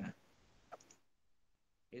তো হবে না।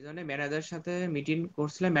 এই জন্য ম্যানেজার সাথে মিটিং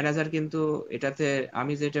করছিলাম, ম্যানেজার কিন্তু এটাতে,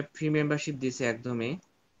 আমি যেটা ফ্রি মেম্বারশিপ দিছি একদমই,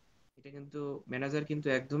 এটা কিন্তু ম্যানেজার কিন্তু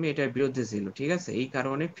একদমই এটার বিরুদ্ধে ছিল, ঠিক আছে, এই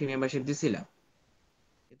কারণে ফ্রি মেম্বারশিপ দিছিলাম,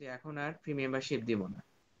 কিন্তু এখন আর ফ্রি মেম্বারশিপ দিব না।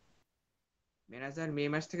 ম্যানেজার মে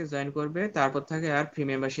মাস থেকে জয়েন করবে, তারপর থেকে আর ফ্রি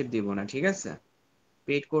মেম্বারশিপ দিব না, ঠিক আছে,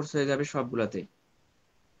 পেইড কোর্স হয়ে যাবে সবগুলাতে।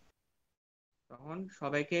 তখন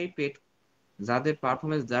সবাইকেই পেইড, যাদের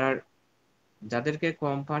পারফরমেন্স, যাদেরকে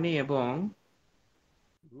কোম্পানি এবং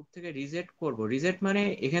গ্রুপ থেকে রিজেক্ট করব, রিজেক্ট মানে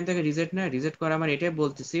এখান থেকে রিজেক্ট না, রিজেক্ট করা মানে এটাই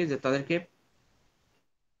বলতেছি যে তাদেরকে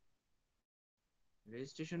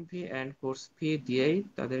registration fee and course fee দিয়েই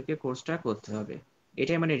তাদেরকে কোর্সটা করতে হবে,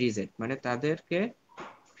 এটাই মানে রিজেক্ট, মানে তাদেরকে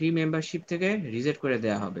ফ্রি মেম্বারশিপ থেকে রিজেক্ট করে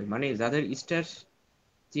দেওয়া হবে। মানে যাদের স্টার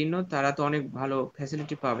চিহ্ন তারা তো অনেক ভালো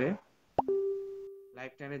ফ্যাসিলিটি পাবে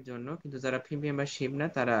লাইফ টাইমের জন্য, কিন্তু যারা ফ্রি মেম্বারশিপ না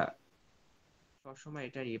তারা সবসময়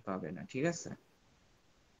এটা ইয়ে পাবে না, ঠিক আছে?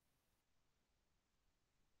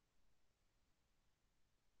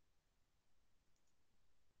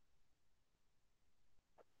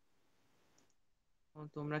 এখন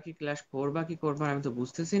তোমরা কি ক্লাস করবা কি করবা না আমি তো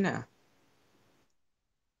বুঝতেছি না,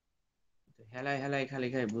 তো হেলায় হেলায় খালি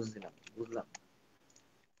খালি বুঝলাম বুঝলাম।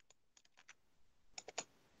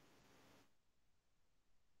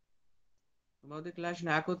 তোমরা যদি ক্লাস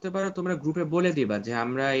না করতে পারো, তোমরা গ্রুপে বলে দিবা যে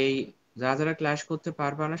আমরা এই, যারা যারা ক্লাস করতে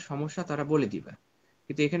পারবা না সমস্যা, তারা বলে দিবা।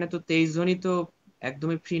 কিন্তু এখানে তো 23 জনই তো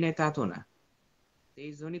একদমই ফ্রি নাই, তা তো না।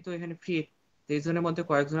 23 জনই তো এখানে ফ্রি, 23 জনের মধ্যে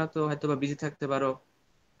কয়েকজন তো হয়তো বা বিজি থাকতে পারো,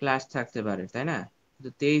 ক্লাস থাকতে পারে, তাই না?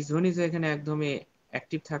 কিন্তু 23 জনই যে এখানে একদমই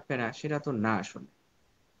অ্যাক্টিভ থাকবে না, সেটা তো না আসলে।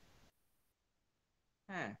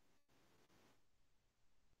 হ্যাঁ।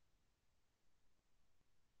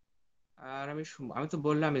 আর আমি তো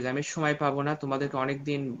বললাম যে আমি সময় পাবো না, তোমাদেরকে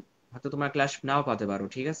অনেকদিন, হয়তো তোমার ক্লাস নাও পাতে পারো,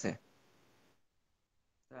 ঠিক আছে।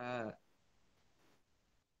 তা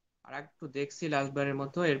আর একটু দেখছি লাস্টবারের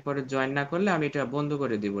মতো, এরপরে জয়েন না করলে আমি এটা বন্ধ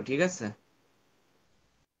করে দিব, ঠিক আছে।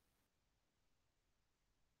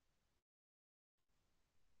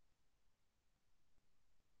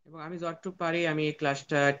 এবং আমি যতটুকু পারি আমি এই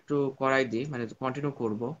ক্লাসটা একটু করাই দিই, মানে কন্টিনিউ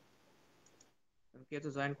করব, কারণ কেউ তো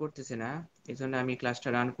জয়েন করতেছে না, এই জন্য আমি ক্লাসটা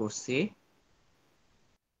রান করছি।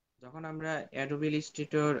 যখন আমরা অ্যাডোবি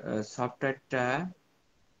ইলাস্ট্রেটর সফটওয়্যারটা,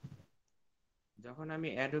 যখন আমি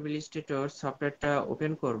অ্যাডোবি ইলাস্ট্রেটর সফটওয়্যারটা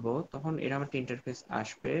ওপেন করব, তখন এরকম একটা ইন্টারফেস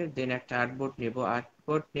আসবে, দেন একটা আর্টবোর্ড নেব,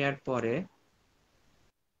 আর্টবোর্ড নেওয়ার পরে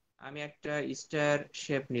আমি একটা স্টার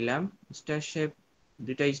শেপ নিলাম, স্টার শেপ,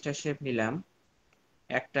 দুইটা স্টার শেপ নিলাম,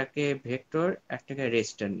 একটাকে ভেক্টর, একটাকে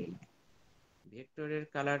রেস্টার নিলাম। ভেক্টরের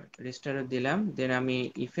কালার রেস্টারে দিলাম, দেন আমি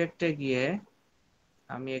ইফেক্টে গিয়ে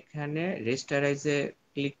আমি এখানে রেস্টারাইজে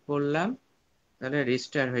ক্লিক করলাম, তাহলে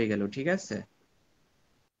রেস্টার হয়ে গেল, ঠিক আছে।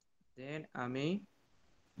 দেন আমি,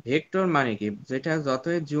 ভেক্টর মানে কি, যেটা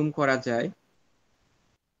যতই জুম করা যায়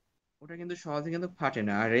ওটা কিন্তু সহজে কিন্তু ফাটে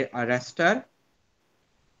না। আর রাস্টার,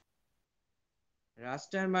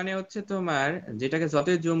 রাস্টার মানে হচ্ছে তোমার, যেটাকে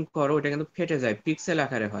যতই জুম করো ওটা কিন্তু ফেটে যায়, পিক্সেল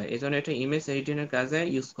আকারে হয়, এই জন্য এটা ইমেজ এডিটিং এর কাজে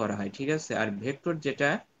ইউজ করা হয়, ঠিক আছে। আর ভেক্টর যেটা,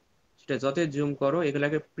 সেটা যতই জুম করো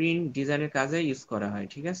এগুলাকে প্রিন্ট ডিজাইনের কাজে ইউজ করা হয়,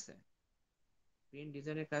 ঠিক আছে, প্রিন্ট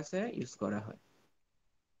ডিজাইনের কাজে ইউজ করা হয়।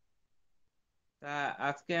 তা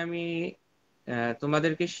আজকে আমি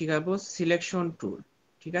তোমাদেরকে শিখাবো সিলেকশন টুল,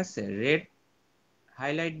 ঠিক আছে। রেড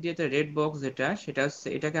হাইলাইট দিয়ে, তো রেড বক্স যেটা, সেটা হচ্ছে,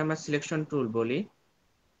 এটাকে আমরা সিলেকশন টুল বলি।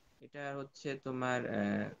 এটা হচ্ছে তোমার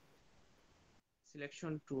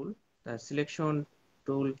সিলেকশন টুল। সিলেকশন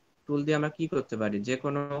টুল টুল দিয়ে আমরা কি করতে পারি, যে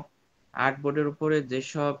কোনো আর্টবোর্ডের উপরে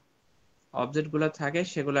যেসব অবজেক্ট গুলো থাকে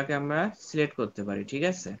সেগুলোকে আমরা সিলেক্ট করতে পারি, ঠিক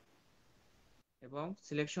আছে। এবং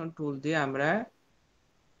সিলেকশন টুল দিয়ে আমরা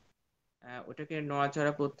ওটাকে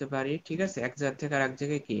নড়াচড়া করতে পারি, ঠিক আছে। এক জায়গা থেকে আর এক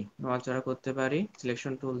জায়গায় কি নড়াচড়া করতে পারি,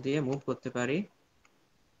 সিলেকশন টুল দিয়ে মুভ করতে পারি,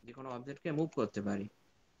 যে কোনো অবজেক্টকে মুভ করতে পারি,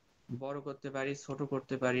 বড় করতে পারি, ছোট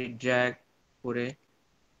করতে পারি, ড্র্যাগ করে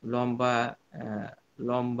লম্বা, আহ,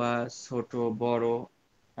 লম্বা, ছোট, বড়,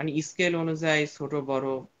 মানে স্কেল অনুযায়ী ছোট বড়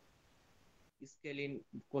স্কেলিং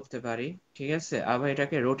করতে পারি, ঠিক আছে। আবার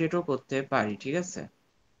এটাকে রোটেটও করতে পারি, ঠিক আছে।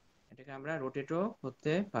 এটাকে আমরা রোটেটও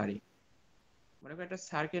করতে পারি। মনে করি একটা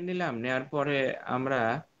সার্কেল নিলাম, নেওয়ার পরে আমরা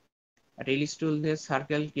একটা ইলিশ টুল দিয়ে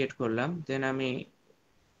সার্কেল ক্রিয়েট করলাম, দেন আমি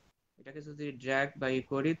এটাকে যদি ড্র্যাগ বা ই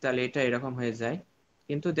করি তাহলে এটা এরকম হয়ে যায়।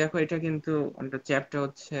 কিন্তু দেখো এটা কিন্তু অনেকটা চ্যাপ্টা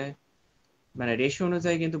হচ্ছে, মানে রেশিও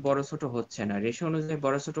অনুযায়ী কিন্তু বড় ছোট হচ্ছে না। রেশিও অনুযায়ী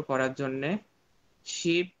বড় ছোট করার জন্য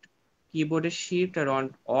শিফট, কিবোর্ডে শিফট আর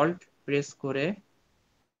অল্ট প্রেস করে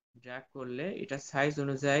ড্র্যাগ করলে এটা সাইজ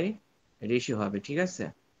অনুযায়ী রেশিও হবে, ঠিক আছে।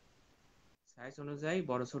 সাইজ অনুযায়ী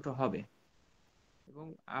বড় ছোট হবে। এবং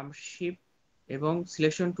শিফট এবং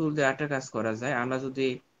সিলেকশন টুল দিয়ে একটা কাজ করা যায়, আমরা যদি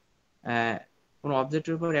কোনো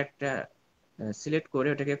অবজেক্টের উপর একটা সিলেক্ট করে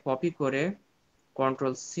ওটাকে কপি করে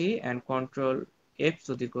control C and control F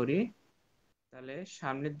যদি করি, তাহলে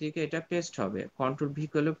সামনের দিকে এটা পেস্ট হবে। কন্ট্রোল ভি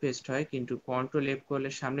করলেও পেস্ট হয়, কিন্তু কন্ট্রোল এফ করলে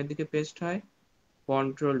সামনের দিকে পেস্ট হয়,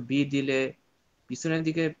 কন্ট্রোল বি দিলে পিছনের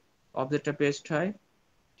দিকে অবজেক্টটা পেস্ট হয়,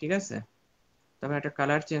 ঠিক আছে। তবে একটা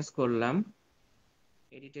কালার চেঞ্জ করলাম,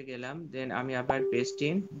 এডিটে গেলাম, দেন আমি আবার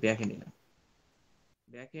পেস্টিং ব্যাকে নিলাম।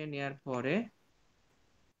 ব্যাকে নেওয়ার পরে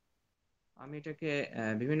আমি এটাকে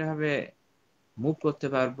বিভিন্নভাবে মুভ করতে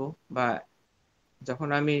পারবো, বা যখন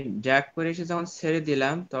আমি ড্র্যাগ করে এসে যখন ছেড়ে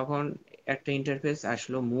দিলাম তখন একটা ইন্টারফেস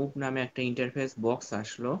আসলো, মুভ নামে একটা ইন্টারফেস বক্স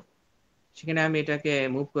আসলো। সেখানে আমি এটাকে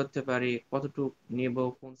মুভ করতে পারি, কতটুকু নেব,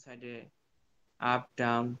 কোন সাইডে, আপ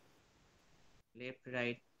ডাউন, লেফট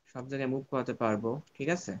রাইট, সব জায়গায় মুভ করতে পারবো, ঠিক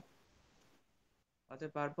আছে। করতে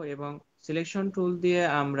পারবো। এবং সিলেকশন টুল দিয়ে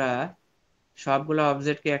আমরা সবগুলো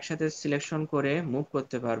অবজেক্টকে একসাথে সিলেকশন করে মুভ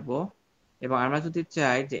করতে পারবো। এবং আমরা যদি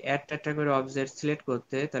চাই যে একটা করে অবজেক্ট সিলেক্ট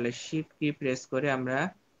করতে, তাহলে শিফট কি প্রেস করে আমরা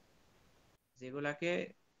যেগুলাকে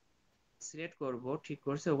সিলেক্ট করব ঠিক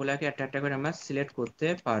করছে ওগুলাকে একটা করে আমরা সিলেক্ট করতে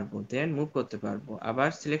পারবো, দেন মুভ করতে পারবো। আবার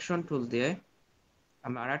সিলেকশন টুল দিয়ে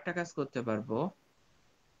আমরা আর একটা কাজ করতে পারবো।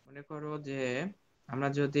 মনে করো যে আমরা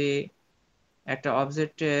যদি একটা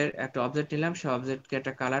অবজেক্ট নিলাম, সেই অবজেক্টকে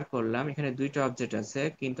একটা কালার করলাম, এখানে দুইটা অবজেক্ট আছে,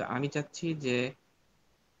 কিন্তু আমি চাচ্ছি যে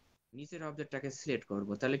নিচের অবজেক্টটাকে সিলেক্ট করব।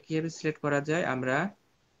 তাহলে কিভাবে সিলেক্ট করা যায়, আমরা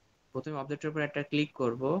প্রথমে অবজেক্টের উপর একটা ক্লিক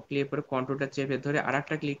করব, ক্লিক করে কন্ট্রোলটা চেপে ধরে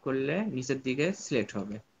আরেকটা ক্লিক করলে নিচের দিকে সিলেক্ট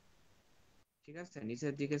হবে, ঠিক আছে।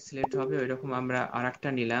 নিচের দিকে সিলেক্ট হবে। ওইরকম আমরা আরেকটা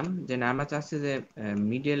নিলাম, যে না আমরা চাচ্ছি যে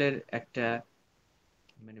মিডলের একটা,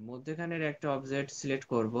 মানে মধ্যখানের একটা অবজেক্ট সিলেক্ট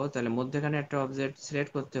করব। তাহলে মধ্যখানে একটা অবজেক্ট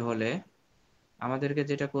সিলেক্ট করতে হলে আমাদেরকে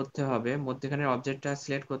যেটা করতে হবে, মধ্যখানের অবজেক্টটা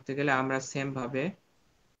সিলেক্ট করতে গেলে আমরা সেম ভাবে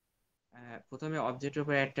প্রথমে অবজেক্টের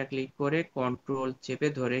উপর একটা ক্লিক করে কন্ট্রোল চেপে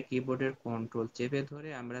ধরে, কিবোর্ডের কন্ট্রোল চেপে ধরে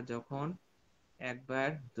আমরা যখন একবার,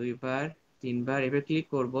 দুইবার, তিনবার এভাবে ক্লিক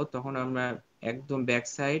করব, তখন আমরা একদম ব্যাক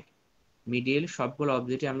সাইড, মিডিল সবগুলো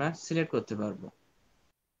অবজেক্ট আমরা সিলেক্ট করতে পারবো।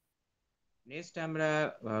 নেক্সট আমরা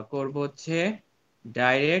করব হচ্ছে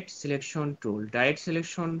direct selection tool. Direct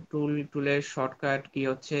selection টুলের শর্টকাট কি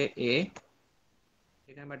হচ্ছে এ,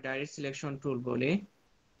 এখানে আমরা ডাইরেক্ট সিলেকশন টুল বলি।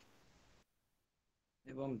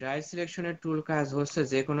 এবং ডাইরেক্ট সিলেকশনের টুল কাজ হচ্ছে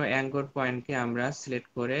যে কোনো অ্যাঙ্গল পয়েন্টকে আমরা সিলেক্ট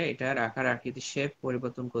করে এটার আকার আকৃতি শেপ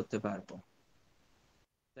পরিবর্তন করতে পারবো।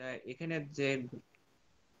 তা এখানে যে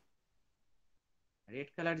রেড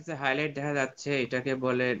কালার যে হাইলাইট দেখা যাচ্ছে এটাকে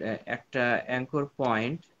বলে একটা অ্যাঙ্কর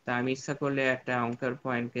পয়েন্ট। তা আমি ইচ্ছা করলে একটা অ্যাঙ্কর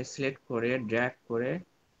পয়েন্টকে সিলেক্ট করে ড্র্যাগ করে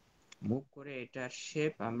মুভ করে এটার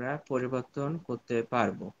শেপ আমরা পরিবর্তন করতে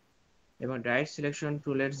পারবো। এবং ডাইরেক্ট সিলেকশন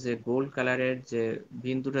টুলের যে গোল্ড কালারের যে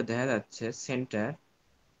বিন্দুটা দেখা যাচ্ছে সেন্টার,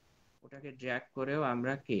 ওটাকে ড্র্যাগ করেও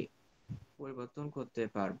আমরা কি পরিবর্তন করতে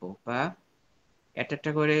পারবো। বা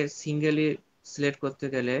একটা করে সিঙ্গেলি সিলেক্ট করতে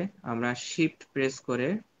গেলে আমরা শিফট প্রেস করে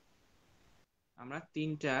আমরা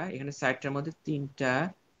তিনটা, এখানে সাইডটার মধ্যে তিনটা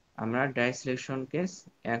আমরা ডাইরেক্ট সিলেকশনকে,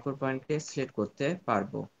 অ্যাঙ্কর পয়েন্টকে সিলেক্ট করতে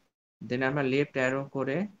পারবো। দেন আমরা লেফট অ্যারো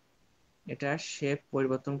করে এটা শেপ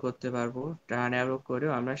পরিবর্তন করতে পারবো, ডান অ্যারো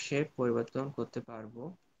করেও আমরা শেপ পরিবর্তন করতে পারবো,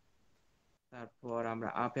 তারপর আমরা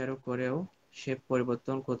আপ অ্যারো করেও শেপ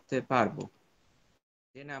পরিবর্তন করতে পারবো।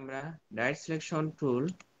 দেন আমরা ডাইরেক্ট সিলেকশন টুল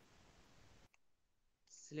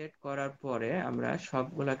সিলেক্ট করার পরে আমরা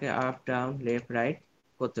সবগুলাকে আপ ডাউন লেফট রাইট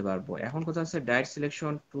করতে পারবো। এখন কথা হচ্ছে ডাইরেক্ট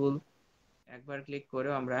সিলেকশন টুল একবার ক্লিক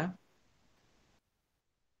করেও আমরা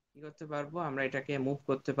কি করতে পারবো, আমরা এটাকে মুভ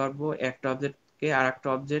করতে পারবো, একটা অবজেক্টকে আর একটা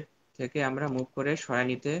অবজেক্ট থেকে আমরা মুভ করে সরায়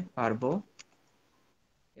নিতে পারবো।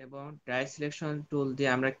 এবং ডাইরেক্ট সিলেকশন টুল দিয়ে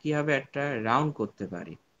আমরা কিভাবে একটা রাউন্ড করতে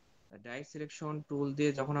পারি। ডাইরেক্ট সিলেকশন টুল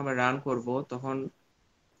দিয়ে যখন আমরা রান করব, তখন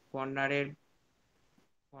কর্নারের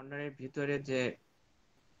কর্নারের ভিতরে যে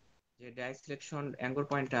যে ডাইরেক্ট সিলেকশন অ্যাঙ্গল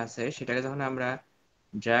পয়েন্টটা আছে, সেটাকে যখন আমরা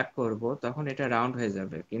ড্র্যাগ করব, তখন এটা রাউন্ড হয়ে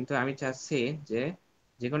যাবে। কিন্তু আমি চাচ্ছি যে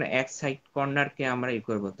যে কোনো এক সাইড কর্নারকে আমরা ই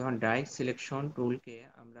করব, তখন ডাইরেক্ট সিলেকশন টুলকে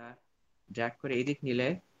আমরা ড্র্যাগ করে এদিক নিলে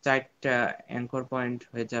চারটা অ্যাঙ্কর পয়েন্ট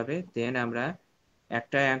হয়ে যাবে। দেন আমরা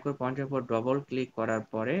একটা অ্যাঙ্কর পয়েন্টের উপর ডবল ক্লিক করার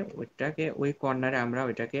পরে ওইটাকে ওই কর্নারে আমরা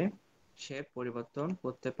ওইটাকে শেপ পরিবর্তন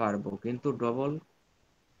করতে পারবো। কিন্তু ডবল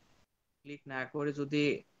ক্লিক না করে যদি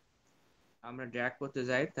আমরা ড্র্যাগ করতে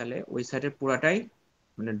যাই, তাহলে ওই সাইডের পুরাটাই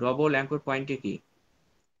মানে ডবল অ্যাঙ্কর পয়েন্টে কি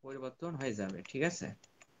পরিবর্তন হয়ে যাবে। ঠিক আছে,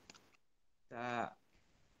 তা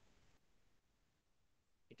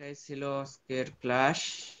এটাই ছিল আজকের ক্লাস।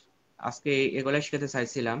 আজকে এগুলাই শিখাতে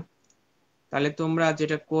চাইছিলাম। তাহলে তোমরা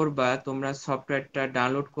যেটা করবা, তোমরা সফটওয়্যারটা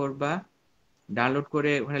ডাউনলোড করবা। ডাউনলোড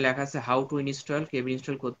করে ওখানে লেখা আছে হাউ টু ইনস্টল, কিভাবে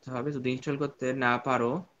ইনস্টল করতে হবে। যদি ইনস্টল করতে না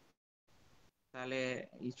পারো, তাহলে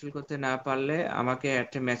ইনস্টল করতে না পারলে আমাকে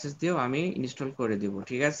একটা মেসেজ দিও, আমি ইনস্টল করে দিব।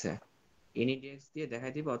 ঠিক আছে, এনি ডেস্ক দিয়ে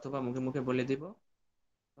দেখাই দিব অথবা মুখে মুখে বলে দিব,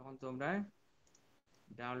 তখন তোমরা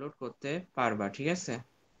ডাউনলোড করতে পারবা। ঠিক আছে,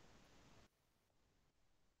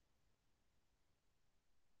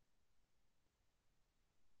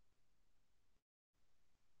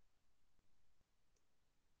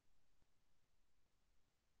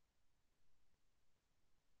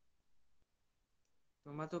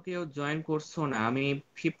 তোমরা তো কেউ জয়েন করছো না, আমি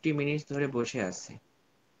 50 মিনিট ধরে বসে আছি।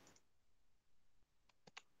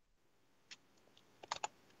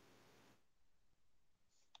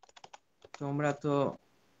 তোমরা তো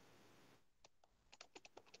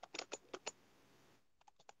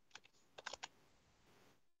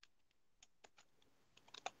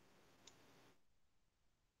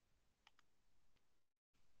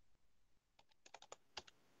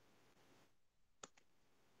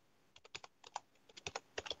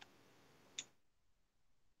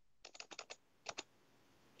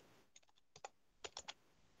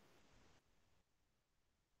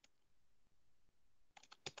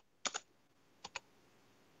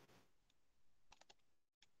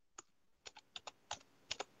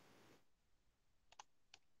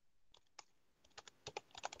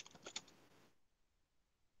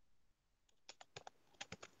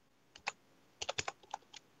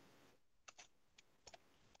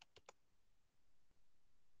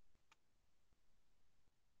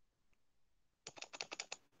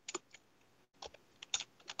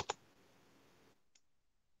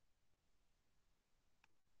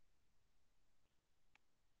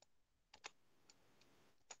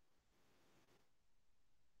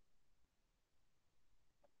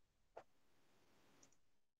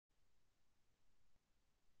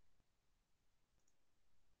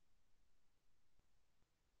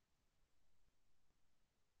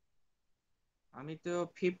আমি তো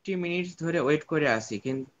 50 মিনিট ধরে ওয়েট করে আছি,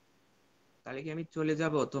 কিন্তু তাহলে কি আমি চলে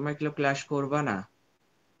যাব? তোমরা কি ক্লাস করবা না?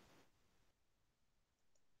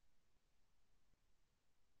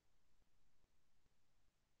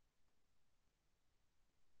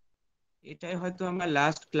 এটাই হয়তো আমার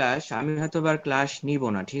লাস্ট ক্লাস, আমি হয়তো আবার ক্লাস নিব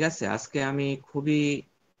না। ঠিক আছে, আজকে আমি খুবই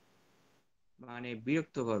মানে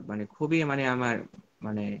বিরক্তকর, মানে খুবই মানে আমার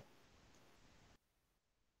মানে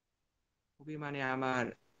খুবই মানে আমার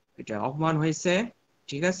এটা অপমান হয়েছে।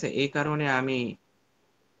 ঠিক আছে, এই কারণে আমি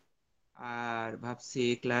আর ভাবছি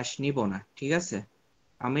ক্লাস নিব না। ঠিক আছে,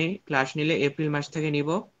 আমি ক্লাস নিলে এপ্রিল মাস থেকে নিব।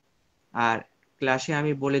 আর ক্লাসে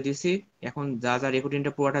আমি বলে দিছি, এখন যা যা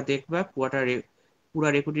রেকর্ডিংটা পুরোটা দেখবা, পুরো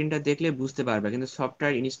রেকর্ডিংটা দেখলে বুঝতে পারবে। কিন্তু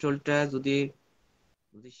সফটওয়্যার ইনস্টলটা যদি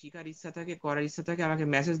যদি শিখার ইচ্ছা থাকে, করার ইচ্ছা থাকে, আমাকে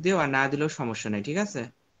মেসেজ দিও, আর না দিলেও সমস্যা নেই। ঠিক আছে,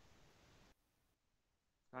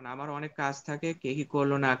 কারণ আমার অনেক কাজ থাকে, কে কি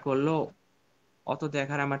করলো না করলো অত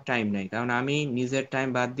দেখার আমার টাইম নেই। কারণ আমি নিজের টাইম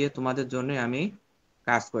বাদ দিয়ে তোমাদের জন্য আমি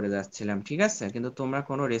কাজ করে যাচ্ছিলাম। ঠিক আছে, কিন্তু তোমরা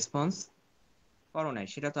কোনো রেসপন্স করো নাই,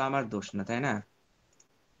 সেটা তো আমার দোষ না, তাই না?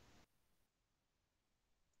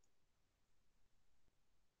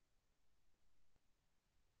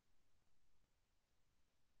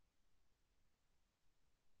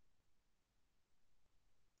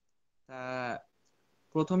 তা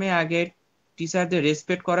প্রথমে আগে টিচারদের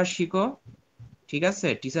রেসপেক্ট করা শিখো। ঠিক আছে,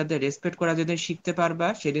 টিচারদের রেসপেক্ট করা যেদিন শিখতে পারবা,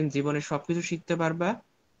 সেদিন জীবনে সবকিছু শিখতে পারবা।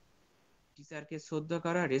 টিচারকে শ্রদ্ধা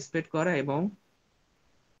করা, রেসপেক্ট করা এবং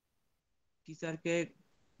টিচারকে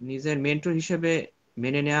নিজের মেন্টর হিসেবে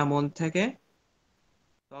মেনে নেওয়া মন থেকে,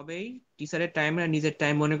 তবেই টিচারের টাইম না নিজের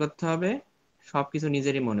টাইম মনে করতে হবে। সবকিছু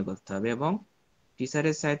নিজেরই মনে করতে হবে এবং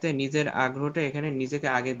টিচারের চাইতে নিজের আগ্রহটা এখানে নিজেকে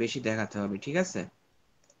আগে বেশি দেখাতে হবে, ঠিক আছে?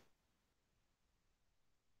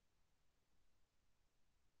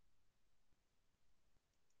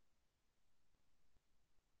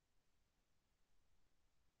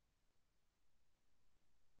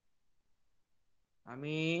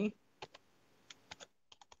 আমি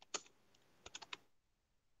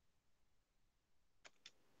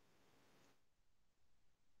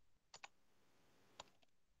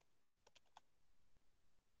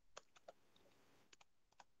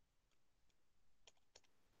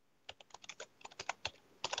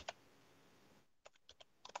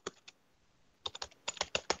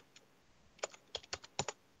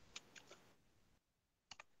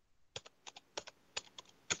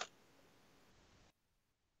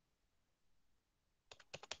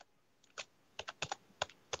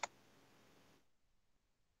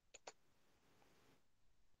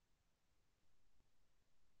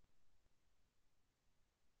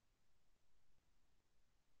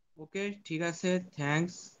ওকে, ঠিক আছে,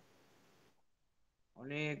 থ্যাঙ্কস,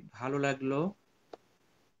 অনেক ভালো লাগলো।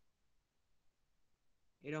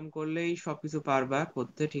 এরকম করলেই সবকিছু পারবা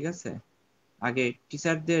করতে, ঠিক আছে? আগে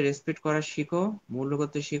টিচারদের রেসপেক্ট করা শিখো, মূল্য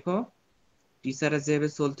করতে শিখো। টিচাররা যেভাবে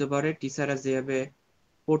চলতে পারে, টিচাররা যেভাবে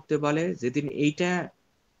পড়তে বলে, যেদিন এইটা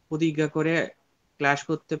প্রতিজ্ঞা করে ক্লাস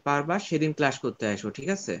করতে পারবা সেদিন ক্লাস করতে আসো, ঠিক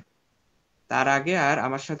আছে? তার আগে আর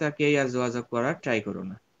আমার সাথে আর কেউ আর যোগাযোগ করার ট্রাই করো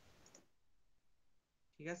না,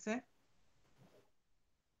 ঠিক আছে?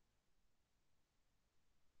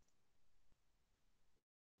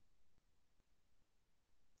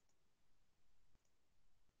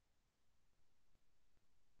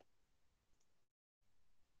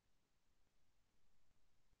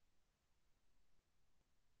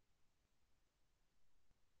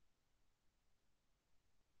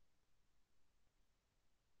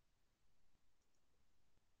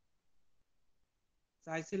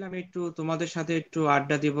 চাইছিলাম একটু তোমাদের সাথে একটু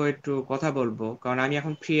আড্ডা দিব, একটু কথা বলবো, কারণ আমি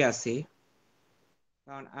এখন ফ্রি আছি।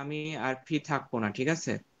 কারণ আমি আর ফ্রি থাকবো না, ঠিক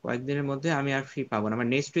আছে? কয়েকদিনের মধ্যে আমি আর ফ্রি পাবো না, আমার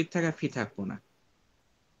নেক্সট উইক থেকে ফ্রি থাকবো না।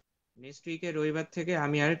 নেক্সট উইকে রবিবার থেকে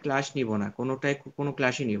আমি আর ক্লাস নিব না, কোনোটাই কোনো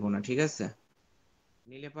ক্লাসই নিব না, ঠিক আছে?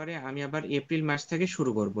 নিলে পরে আমি আবার এপ্রিল মাস থেকে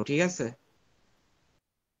শুরু করব, ঠিক আছে?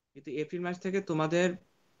 কিন্তু এপ্রিল মাস থেকে তোমাদের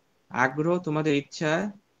আগ্রহ, তোমাদের ইচ্ছা,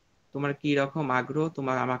 তোমার কি রকম আগ্রহ,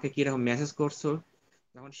 তোমার আমাকে কি রকম মেসেজ করছো,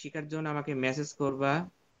 যখন শেখার জন্য আমাকে মেসেজ করবা,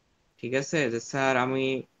 ঠিক আছে? যে স্যার আমি,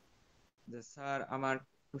 যে স্যার আমার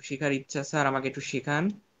খুব শেখার ইচ্ছা, স্যার আমাকে একটু শেখান,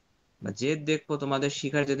 বা জেদ দেখবো তোমাদের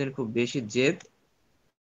শেখার যেদিন খুব বেশি জেদ।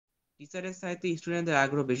 টিচারের চাইতে স্টুডেন্টদের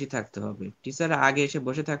আগ্রহ বেশি থাকতে হবে। টিচার আগে এসে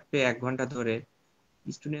বসে থাকবে 1 ঘন্টা ধরে,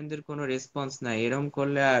 স্টুডেন্টদের কোনো রেসপন্স নাই, এরকম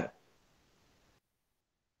করলে আর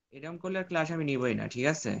ক্লাস আমি নিবই না, ঠিক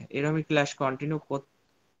আছে? এরকমই ক্লাস কন্টিনিউ,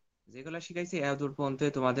 যেগুলো শিখাইছি এতদূর পর্যন্ত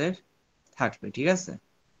তোমাদের থাকবে, ঠিক আছে?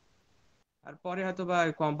 আর পরে হয়তো বা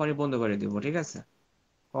কোম্পানি বন্ধ করে দিব, ঠিক আছে?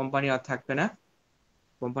 কোম্পানি আর থাকবে না,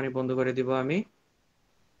 কোম্পানি বন্ধ করে দিব আমি।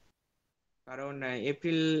 কারণ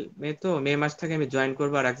এপ্রিল মে মাস থেকে আমি জয়েন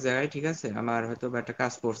করবো আর এক জায়গায়, ঠিক আছে? আমার হয়তো বা একটা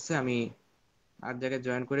কাজ পড়ছে, আমি আর জায়গায়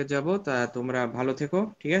জয়েন করে যাব। তা তোমরা ভালো থেকো,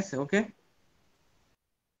 ঠিক আছে? ওকে।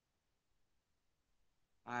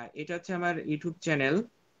 আর এটা হচ্ছে আমার YouTube channel,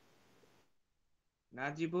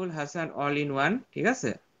 Najibul Hasan all in one, ঠিক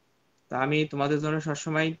আছে? তা আমি তোমাদের জন্য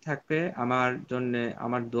সবসময় থাকবে, আমার জন্য,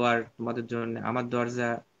 আমার দোয়ার তোমাদের জন্য, আমার দরজা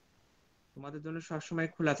তোমাদের জন্য সবসময়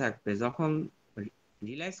খোলা থাকবে। যখন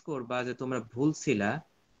রিয়েলাইজ করবা যে তোমরা ভুল ছিলা,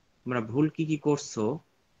 তোমরা ভুল কি কি করছো,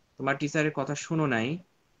 তোমার টিচারের কথা শুনো নাই,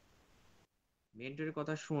 মেন্টরের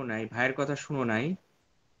কথা শুনো নাই, ভাইয়ের কথা শুনো নাই,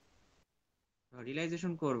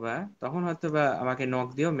 রিয়েলাইজেশন করবা, তখন হয়তো বা আমাকে নক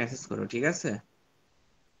দিও, মেসেজ করো, ঠিক আছে?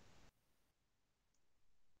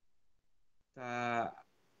 তা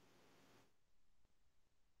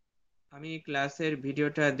আমি ক্লাসের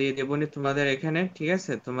ভিডিওটা দিয়ে দেবো নি তোমাদের এখানে, ঠিক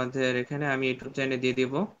আছে? তোমাদের এখানে আমি ইউটিউব চ্যানেলে দিয়ে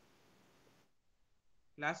দিব।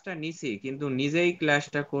 ক্লাসটা নিছি, কিন্তু নিজেই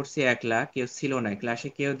ক্লাসটা করছি একলা, কেউ ছিল না ক্লাসে,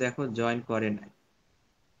 কেউ দেখো জয়েন করে নাই,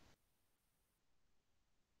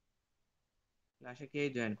 ক্লাসে কেউ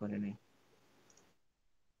জয়েন করে নাই।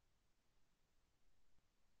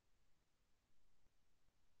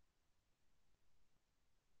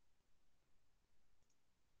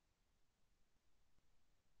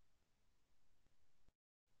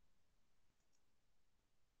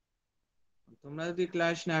 তোমরা যদি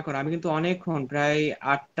ক্লাস না করো, আমি কিন্তু অনেকক্ষণ প্রায়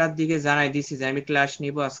 8টার দিকে জানাই দিছি যে আমি ক্লাস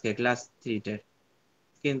নিব আজকে, ক্লাস 3-তে।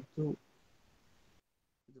 কিন্তু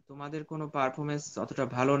তোমাদের কোনো পারফরমেন্স অতটা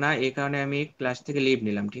ভালো না, এই কারণে আমি ক্লাস থেকে লিভ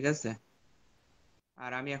নিলাম, ঠিক আছে?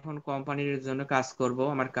 আর আমি এখন কোম্পানির জন্য কাজ করব,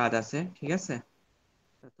 আমার কাজ আছে, ঠিক আছে?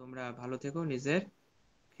 তা তোমরা ভালো থেকো, নিজের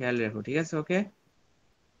খেয়াল রেখো, ঠিক আছে? ওকে।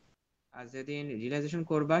 আর যেদিন রিয়েলাইজেশন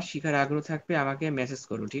করবা, শিখার আগ্রহ থাকবে, আমাকে মেসেজ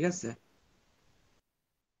করো, ঠিক আছে?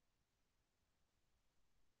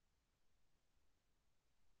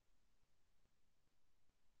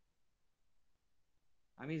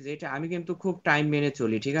 আমি কিন্তু খুব টাইম মেনে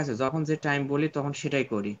চলি, ঠিক আছে? যখন যে টাইম বলি তখন সেটাই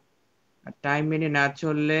করি। আর টাইম মেনে না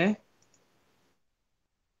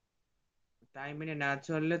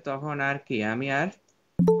চললে তখন আর কি, আমি আর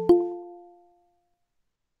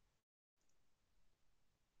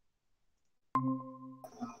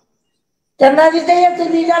Tanda viste tu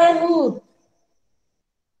digaran gut.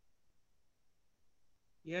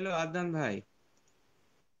 কি হলো আদনান ভাই?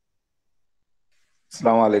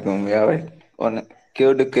 আসসালামু আলাইকুম ইয়া ভাই। অনেক কেউ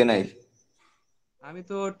ঢুকে নাই। আমি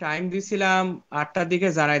তো টাইম দিছিলাম 8টার দিকে,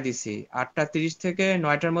 জানাই দিছি 8টা 30 থেকে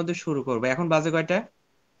 9টার মধ্যে শুরু করবো। এখন বাজে কয়টা?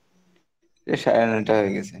 9:30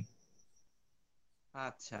 হয়ে গেছে।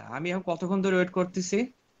 আচ্ছা, আমি এখন কতক্ষণ ধরে ওয়েট করতেছি?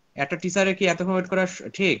 একটা টিচারের কি এতক্ষণ ওয়েট করা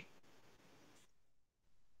ঠিক?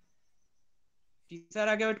 টিচার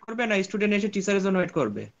আগে ওয়েট করবে না স্টুডেন্ট এসে টিচারের জন্য ওয়েট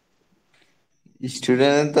করবে?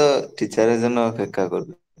 স্টুডেন্ট তো টিচারের জন্য অপেক্ষা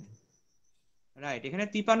করবে। রাইট, এখানে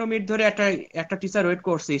 53 মিনিট ধরে একটা একটা টিচার ওয়েট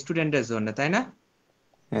করছে স্টুডেন্টের জন্য, তাই না?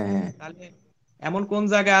 হ্যাঁ হ্যাঁ। তাহলে এমন কোন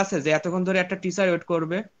জায়গা আছে যে এতক্ষণ ধরে একটা টিচার ওয়েট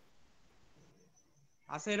করবে?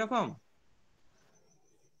 আছে এরকম?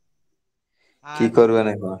 কি আর করবেন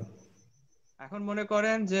এখন? এখন মনে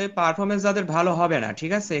করেন যে পারফরমেন্স যাদের ভালো হবে না,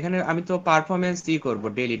 ঠিক আছে, এখানে আমি তো পারফরমেন্স ই করব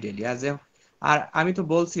ডেলি ডেলি। আর আমি তো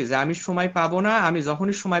বলছি যে আমি সময় পাবো না, আমি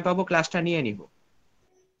যখনই সময় পাবো ক্লাসটা নিয়ে নিব,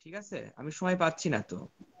 ঠিক আছে? আমি সময় পাচ্ছি না তো,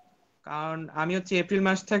 কারণ আমি হচ্ছে এপ্রিল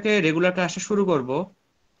মাস থেকে রেগুলার ক্লাসটা শুরু করব।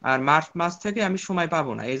 আর মার্চ মাস থেকে আমি সময়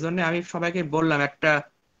পাবো না, এই জন্য আমি সবাইকে বললাম, একটা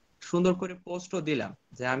সুন্দর করে পোস্টও দিলাম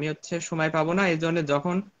যে আমি হচ্ছে সময় পাবো না, এই জন্য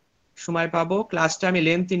যখন সময় পাবো ক্লাসটা আমি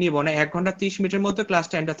লেন্থই নিব না, 1 ঘন্টা 30 মিনিটের মধ্যে ক্লাস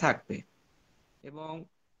টাইমটা থাকবে। এবং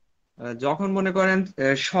যখন মনে করেন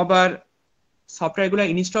সবার সফটওয়্যার গুলো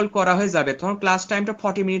ইনস্টল করা হয়ে যাবে, তখন ক্লাস টাইমটা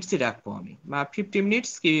 40 মিনিটসই রাখবো আমি, বা 50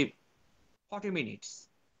 মিনিটস কি 40 মিনিটস,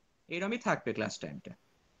 এরকমই থাকবে ক্লাস টাইমটা।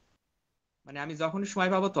 মানে আমি যখন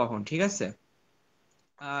সময় পাবো তখন, ঠিক আছে?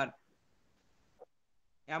 আর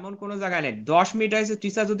এমন কোনো জায়গায় নেই 10 মিনিট আছে,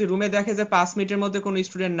 টিচার যদি রুমে দেখে যে 5 মিনিটের মধ্যে কোনো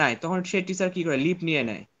স্টুডেন্ট নাই, তখন সে টিচার কি করে, লিভ নিয়ে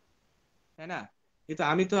নেয়, তাই না? কিন্তু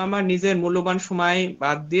আমি তো আমার নিজের মূল্যবান সময়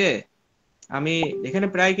বাদ দিয়ে, আমি এখানে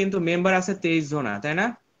প্রায় কিন্তু মেম্বার আছে 23 জন, তাই না?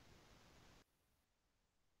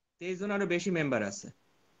 23 জন আরো বেশি মেম্বার আছে।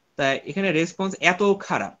 তাই এখানে রেসপন্স এত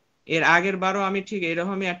খারাপ। এর আগের বারও আমি ঠিক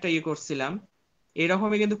এরকমই একটা ইয়ে করছিলাম,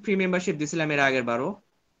 এরকমই কিন্তু ফ্রি মেম্বারশিপ দিছিলাম এর আগের বারও।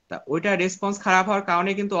 তা ওইটা রেসপন্স খারাপ হওয়ার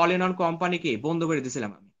কারণে কিন্তু অল ইন অন কোম্পানিকে বন্ধ করে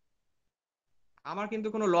দিছিলাম আমি। আমার কিন্তু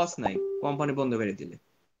কোনো লস নাই কোম্পানি বন্ধ করে দিলে,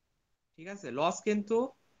 ঠিক আছে? লস কিন্তু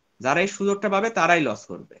যারা এই সুযোগটা পাবে তারাই লস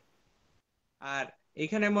করবে। আর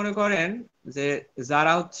এখানে মনে করেন যে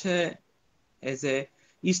যারা হচ্ছে এই যে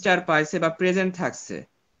স্টার পাইছে বা প্রেজেন্ট থাকছে,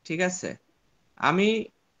 ঠিক আছে, আমি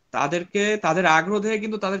তাদের আগ্রহ দেখে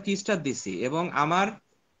কিন্তু তাদেরকে স্টার দিছি। এবং আমার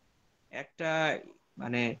একটা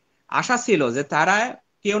মানে আশা ছিল যে তারা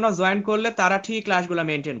কেউ না জয়েন করলে তারা ঠিক ক্লাসগুলো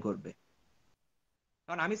মেনটেন করবে।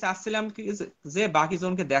 কারণ আমি চাচ্ছিলাম কি যে বাকি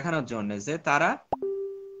জনকে দেখানোর জন্য যে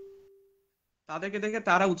তাদেরকে দেখে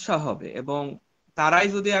তারা উৎসাহ হবে, এবং তারাই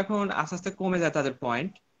যদি এখন আস্তে আস্তে কমে যায় তাদের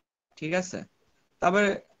পয়েন্ট, ঠিক আছে? তবে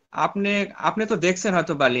আপনি আপনি তো দেখছেন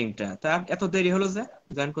হয়তো বা লিঙ্কটা, তা এত দেরি হলো যে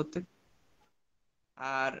জয়েন করতে?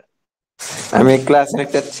 আর আমি ক্লাস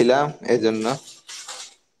হেডটা ছিলাম এই জন্য।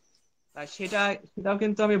 সেটাও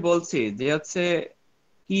কিন্তু আমি বলছি যে হচ্ছে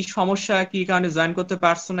কি সমস্যা, কি কারণে জয়েন করতে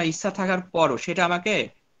পারছো না, ইচ্ছা থাকার পরও সেটা আমাকে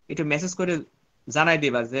একটু মেসেজ করে জানাই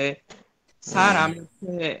দিবা যে স্যার আমি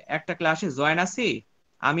হচ্ছে একটা ক্লাসে জয়েন আছি,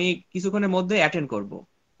 আমি কিছুক্ষণের মধ্যে অ্যাটেন্ড করব,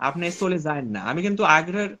 আপনি চলে যান না। আমি কিন্তু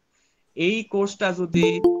আগ্রহের এই কোর্সটা যদি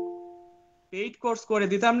পেইড কোর্স করে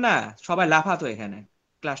দিতাম না, সবাই লাফাতো এখানে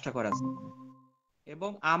ক্লাসটা করার জন্য, এবং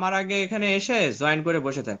আমার আগে এখানে এসে জয়েন করে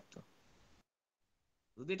বসে থাকতো।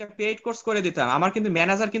 যদি এটা পেইড কোর্স করে দিতাম, আমার কিন্তু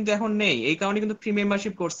ম্যানেজার কিন্তু এখন নেই, এই কারণে কিন্তু ফ্রি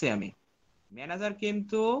মেম্বারশিপ করছি আমি। ম্যানেজার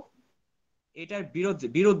কিন্তু এটার বিরুদ্ধে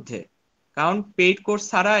বিরুদ্ধে, কারণ পেইড কোর্স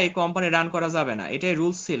ছাড়া এই কোম্পানি রান করা যাবে না, এটাই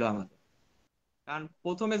রুলস ছিল আমাদের। কারণ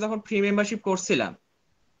প্রথমে যখন ফ্রি মেম্বারশিপ করছিলাম,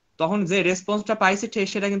 তখন যে রেসপন্সটা পাইছি ঠিক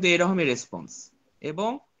সেটা কিন্তু এরকমই রেসপন্স। এবং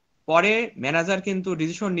পরে ম্যানেজার কিন্তু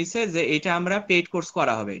ডিসিশন নিছে যে এটা আমরা পেইড কোর্স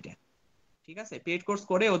করা হবে এটা, ঠিক আছে? পেইড কোর্স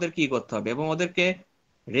করে ওদের কি করতে হবে, এবং ওদেরকে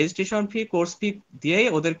রেজিস্ট্রেশন ফি, কোর্স ফি দিয়েই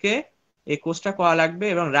ওদেরকে এই কোর্সটা করা লাগবে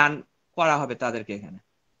এবং রান করা হবে তাদেরকে এখানে।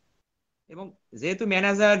 এবং যেহেতু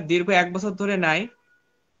ম্যানেজার দীর্ঘ 1 বছর ধরে নাই,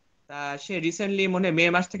 তা সে রিসেন্টলি মনে হয় মে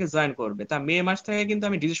মাস থেকে জয়েন করবে, তা মে মাস থেকে কিন্তু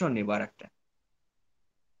আমি ডিসিশন নিবো আর একটা।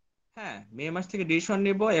 হ্যাঁ, মে মাস থেকে ডিসিশন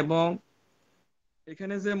নিব। এবং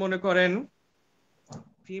এখানে যে মনে করেন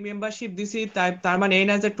ফ্রি মেম্বারশিপ দিছি, তাই তার মানে এই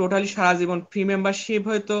না যে টোটালি সারা জীবন ফ্রি মেম্বারশিপ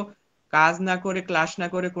হয়তো কাজ না করে ক্লাস না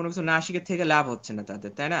করে কোনো কিছু না শিখে থেকে লাভ হচ্ছে না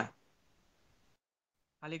তাদের, তাই না?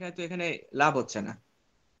 খালি খালি তো এখানে লাভ হচ্ছে না।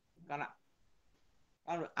 কারণ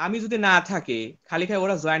আর আমি যদি না থাকি, খালি খালি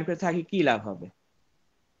ওরা জয়েন করে থাকি, কি লাভ হবে?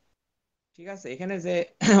 ঠিক আছে, এখানে যে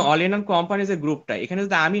অল ইন ওয়ান কোম্পানি যে গ্রুপটা, এখানে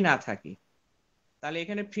যদি আমি না থাকি, তাহলে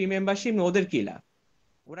এখানে ফ্রি মেম্বারশিপ ওদের কি লাভ?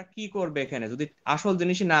 ওরা কি করবে এখানে যদি আসল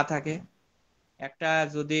জিনিসই না থাকে? একটা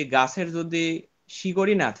যদি গাছের যদি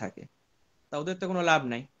শিকড়ই না থাকে, তা ওদের তো কোনো লাভ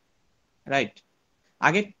নাই, রাইট?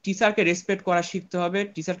 আগে টিচারকে রেসপেক্ট করা শিখতে হবে,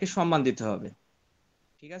 টিচারকে সম্মান দিতে হবে,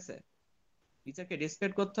 ঠিক আছে? টিচারকে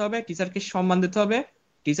রেসপেক্ট করতে হবে, টিচারকে সম্মান দিতে হবে,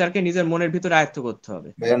 টিচারকে নিজের মনের ভিতরে আয়ত্ত করতে হবে।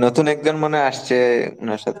 ভাইয়া নতুন একজন মনে হয় আসছে,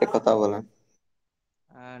 ওনার সাথে কথা বলেন।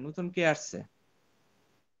 নতুন কে আসছে?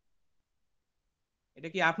 এটা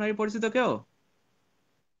কি আপনারই পরিচিত কেউ?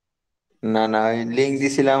 না না, ওই লিঙ্ক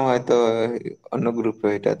দিছিলাম হয়তো, অন্য গ্রুপে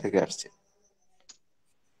ওইটা থেকে আসছে।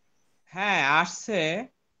 হ্যাঁ, আসছে,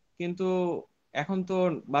 কিন্তু এখন তো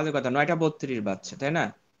বাজে কথা 9:32 বাজছে, তাই না?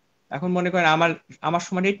 এখন মনে করেন আমার আমার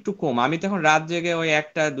সময়টা একটু কম, আমি তো এখন রাত জেগে ওই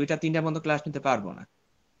 1টা 2টা 3টা পর্যন্ত ক্লাস নিতে পারবো না।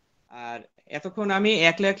 আর এতক্ষণ আমি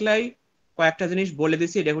একলা একলাই কয়েকটা জিনিস বলে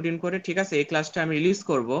দিছি রেকর্ডিং করে, ঠিক আছে? এই ক্লাসটা আমি রিলিজ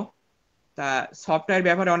করব। তা সফটওয়্যার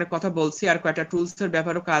ব্যাপারে অনেক কথা বলছি, আর কয়েকটা টুলস এর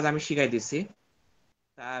ব্যাপারেও কাজ আমি শিখাই দিছি।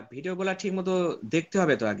 তা ভিডিওগুলো ঠিক মতো দেখতে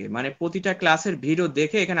হবে তো আগে, মানে প্রতিটা ক্লাসের ভিডিও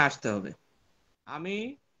দেখে এখানে আসতে হবে। আমি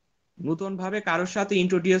নতুন ভাবে কারোর সাথে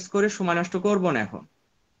ইন্ট্রোডিউস করে সময় নষ্ট করব না এখন।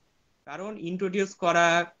 কারণ ইন্ট্রোডিউস করা,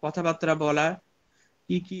 কথাবার্তা বলা,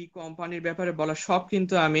 কি কি কোম্পানির ব্যাপারে বলা, সব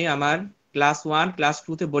কিন্তু আমি আমার ক্লাস 1 ক্লাস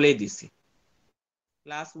 2 তে বলেই দিছি।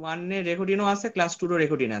 ক্লাস 1 এর রেকর্ডিংও আছে, ক্লাস 2 এর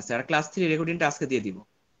রেকর্ডিং আছে, আর ক্লাস 3 রেকর্ডিংটা আজকে দিয়ে দিব,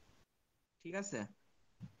 ঠিক আছে?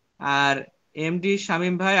 আর এমডি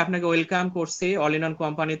শামীম ভাই, আপনাকে ওয়েলকাম করছি অল ইন ওয়ান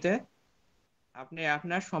কোম্পানিতে। আপনি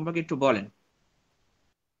আপনার সম্পর্কে একটু বলেন।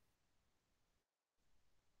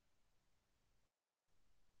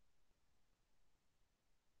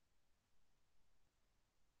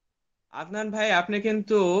 আদনান ভাই, আপনি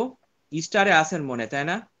কিন্তু স্টারে আছেন মনে, তাই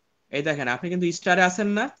না? এই দেখেন, আপনি কিন্তু স্টারে আছেন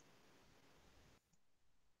না?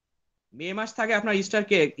 মে মাস থাকে আপনার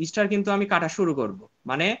স্টার কিন্তু আমি কাটা শুরু করব।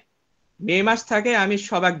 মানে মে মাস থাকে আমি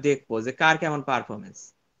সবাক দেখবো যে কার কেমন পারফরমেন্স।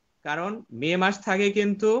 কারণ মে মাস থাকে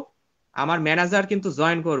কিন্তু আমার ম্যানেজার কিন্তু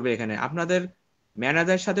জয়েন করবে এখানে, আপনাদের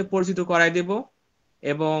ম্যানেজারের সাথে পরিচিত করাই দেব।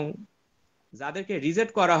 এবং যাদেরকে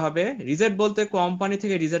রিজেক্ট করা হবে, রিজেক্ট বলতে কোম্পানি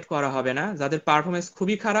থেকে রিজেক্ট করা হবে না, যাদের পারফরমেন্স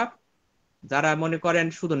খুবই খারাপ, যারা মনে করেন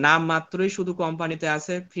শুধু নাম মাত্রই শুধু কোম্পানিতে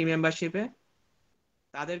আছে ফ্রি মেম্বারশিপে,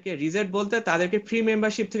 তাদেরকে রিজেক্ট বলতে তাদেরকে ফ্রি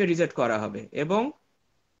মেম্বারশিপ থেকে রিজেক্ট করা হবে। এবং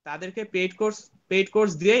তাদেরকে পেইড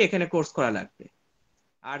কোর্স দিয়ে এখানে কোর্স করা লাগবে।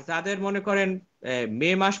 আর যাদের মনে করেন মে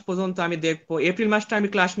মাস পর্যন্ত আমি দেখবো, এপ্রিল মাসটা আমি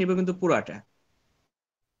ক্লাস নিব কিন্তু পুরাটা,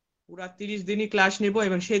 পুরা 30 দিনই ক্লাস নিব,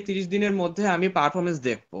 এবং সেই 30 দিনের মধ্যে আমি পারফরমেন্স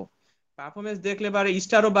দেখবো। পারফরমেন্স দেখলে বারে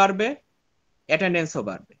স্টারও বাড়বে, অ্যাটেন্ডেন্সও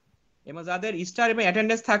বাড়বে। এবং যাদের স্টার এবং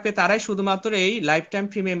অ্যাটেন্ডেন্স থাকবে তারাই শুধুমাত্র এই লাইফ টাইম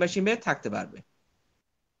ফ্রি মেম্বারশিপে থাকতে পারবে।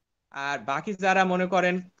 আর বাকি যারা মনে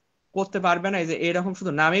করেন করতে পারবে না, এই যে এরকম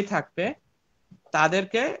শুধু নামেই থাকবে,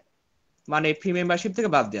 তাদেরকে মানে ফ্রি মেম্বারশিপ থেকে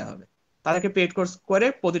বাদ দেওয়া হবে। তাদেরকে পেড কোর্স করে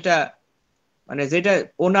প্রতিটা, মানে যেটা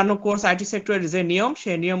অন্যান্য কোর্স আইটি সেক্টরের যে নিয়ম,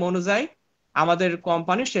 সেই নিয়ম অনুযায়ী আমাদের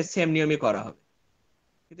কোম্পানির সে সেম নিয়মই করা হবে।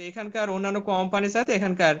 কিন্তু এখানকার অন্যান্য কোম্পানির সাথে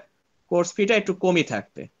এখানকার কোর্স ফিটা একটু কমই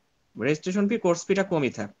থাকবে, রেজিস্ট্রেশন ফি কোর্স ফিটা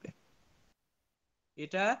কমই থাকবে।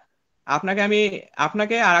 এটা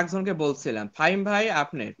আপনাকে আর একজনকে বলছিলাম, ফাহিম ভাই,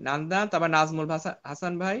 আপনি নান্দান, তারপর নাজমুল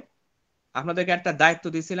হাসান ভাই, আপনাদেরকে একটা দায়িত্ব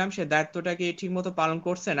দিছিলাম, সেই দায়িত্বটা কি ঠিক মতো পালন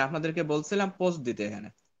করছেন? আপনাদেরকে বলছিলাম পোস্ট দিতে এখানে,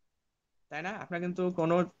 তাই না? আপনারা কিন্তু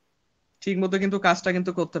কোনো ঠিক মতো কিন্তু কাজটা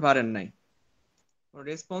কিন্তু করতে পারেন নাই,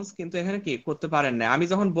 রেসপন্স কিন্তু এখানে কি করতে পারেন নাই। আমি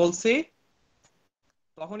যখন বলছি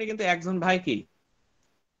তখনই কিন্তু একজন ভাই কি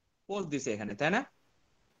পোস্ট দিছে এখানে, তাই না?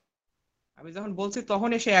 আমি যখন বলছি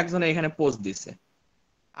তখনই সে একজন এখানে পোস্ট দিছে,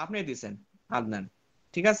 আপনি দিছেন, আদনান,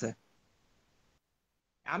 ঠিক আছে?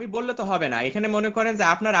 আমি বললে তো হবে না, এখানে মনে করেন যে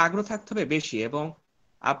আপনার আগ্রহ থাকতে হবে বেশি, এবং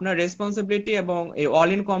আপনার রেসপন্সিবিলিটি, এবং এই অল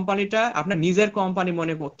ইন কোম্পানিটা আপনার নিজের কোম্পানি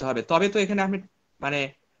মনে করতে হবে, তবে তো এখানে আপনি মানে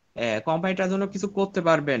কোম্পানিটার জন্য কিছু করতে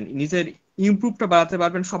পারবেন, নিজের ইমপ্রুভটা বাড়াতে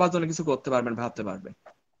পারবেন, সবার জন্য কিছু করতে পারবেন, ভাবতে পারবেন।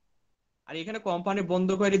 আর এখানে কোম্পানি বন্ধ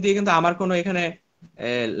করে দিয়ে কিন্তু আমার কোনো এখানে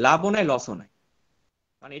লাভও নাই, লসও নাই।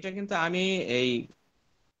 মানে এটা কিন্তু আমি এই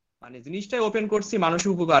মানে জিনিসটাই ওপেন করছি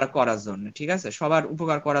মানুষের উপকার করার জন্য, ঠিক আছে? সবার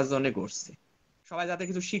উপকার করার জন্য করছি, সবাই যাতে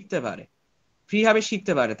কিছু শিখতে পারে, ফ্রি ভাবে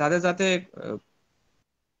শিখতে পারে, তাদের যাতে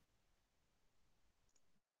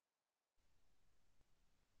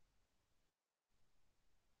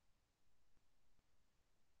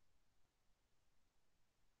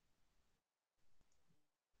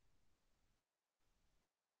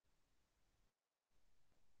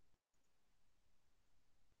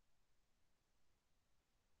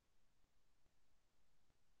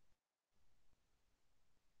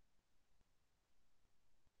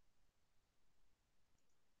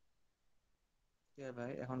ওকে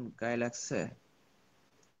ভাই, এখন গায়ে লাগছে।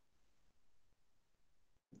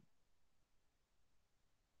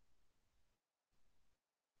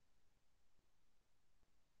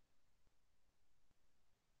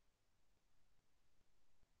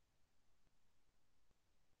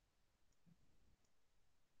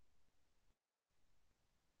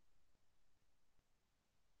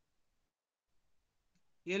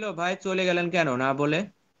 কি হলো ভাই, চলে গেলেন কেন না বলে?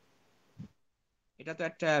 এটা তো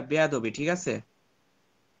একটা বেয়াদবি, ঠিক আছে?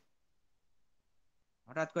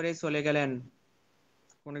 হঠাৎ করে চলে গেলেন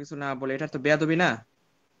কোনো কিছু না বলে, এটা তো বেয়াদবি না?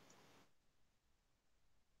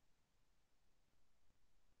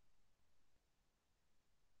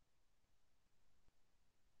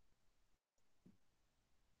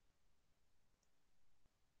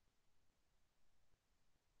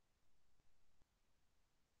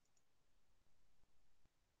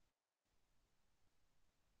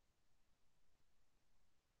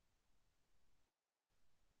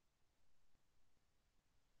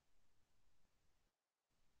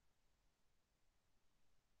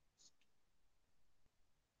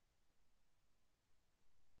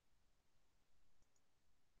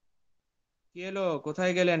 কি হলো,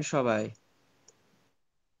 কোথায় গেলেন সবাই?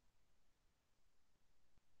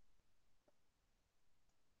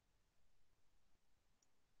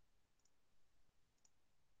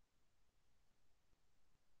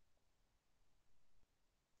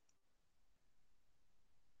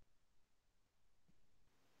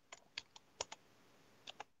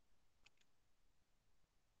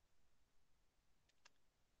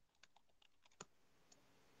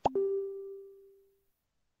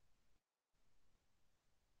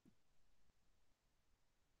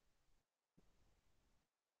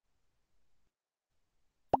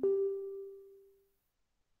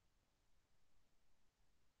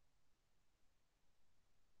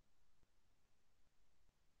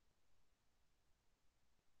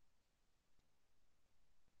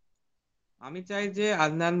 আমি চাই যে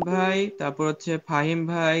আদনান ভাই, তারপর হচ্ছে ফাহিম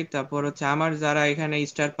ভাই, তারপর হচ্ছে আমার যারা এখানে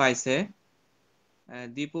স্টার পাইছে,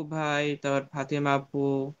 দীপু ভাই, তারপর ফাতেমা আপু,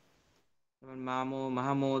 তারপর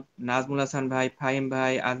মাহমুদ, নাজমুল হাসান ভাই, ফাহিম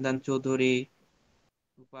ভাই, আদনান চৌধুরী,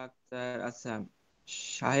 রূপা আক্তার, আচ্ছা,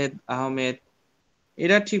 শাহেদ আহমেদ,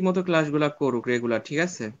 এরা ঠিক মতো ক্লাসগুলা করুক রেগুলার, ঠিক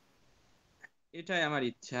আছে? এটাই আমার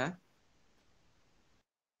ইচ্ছা।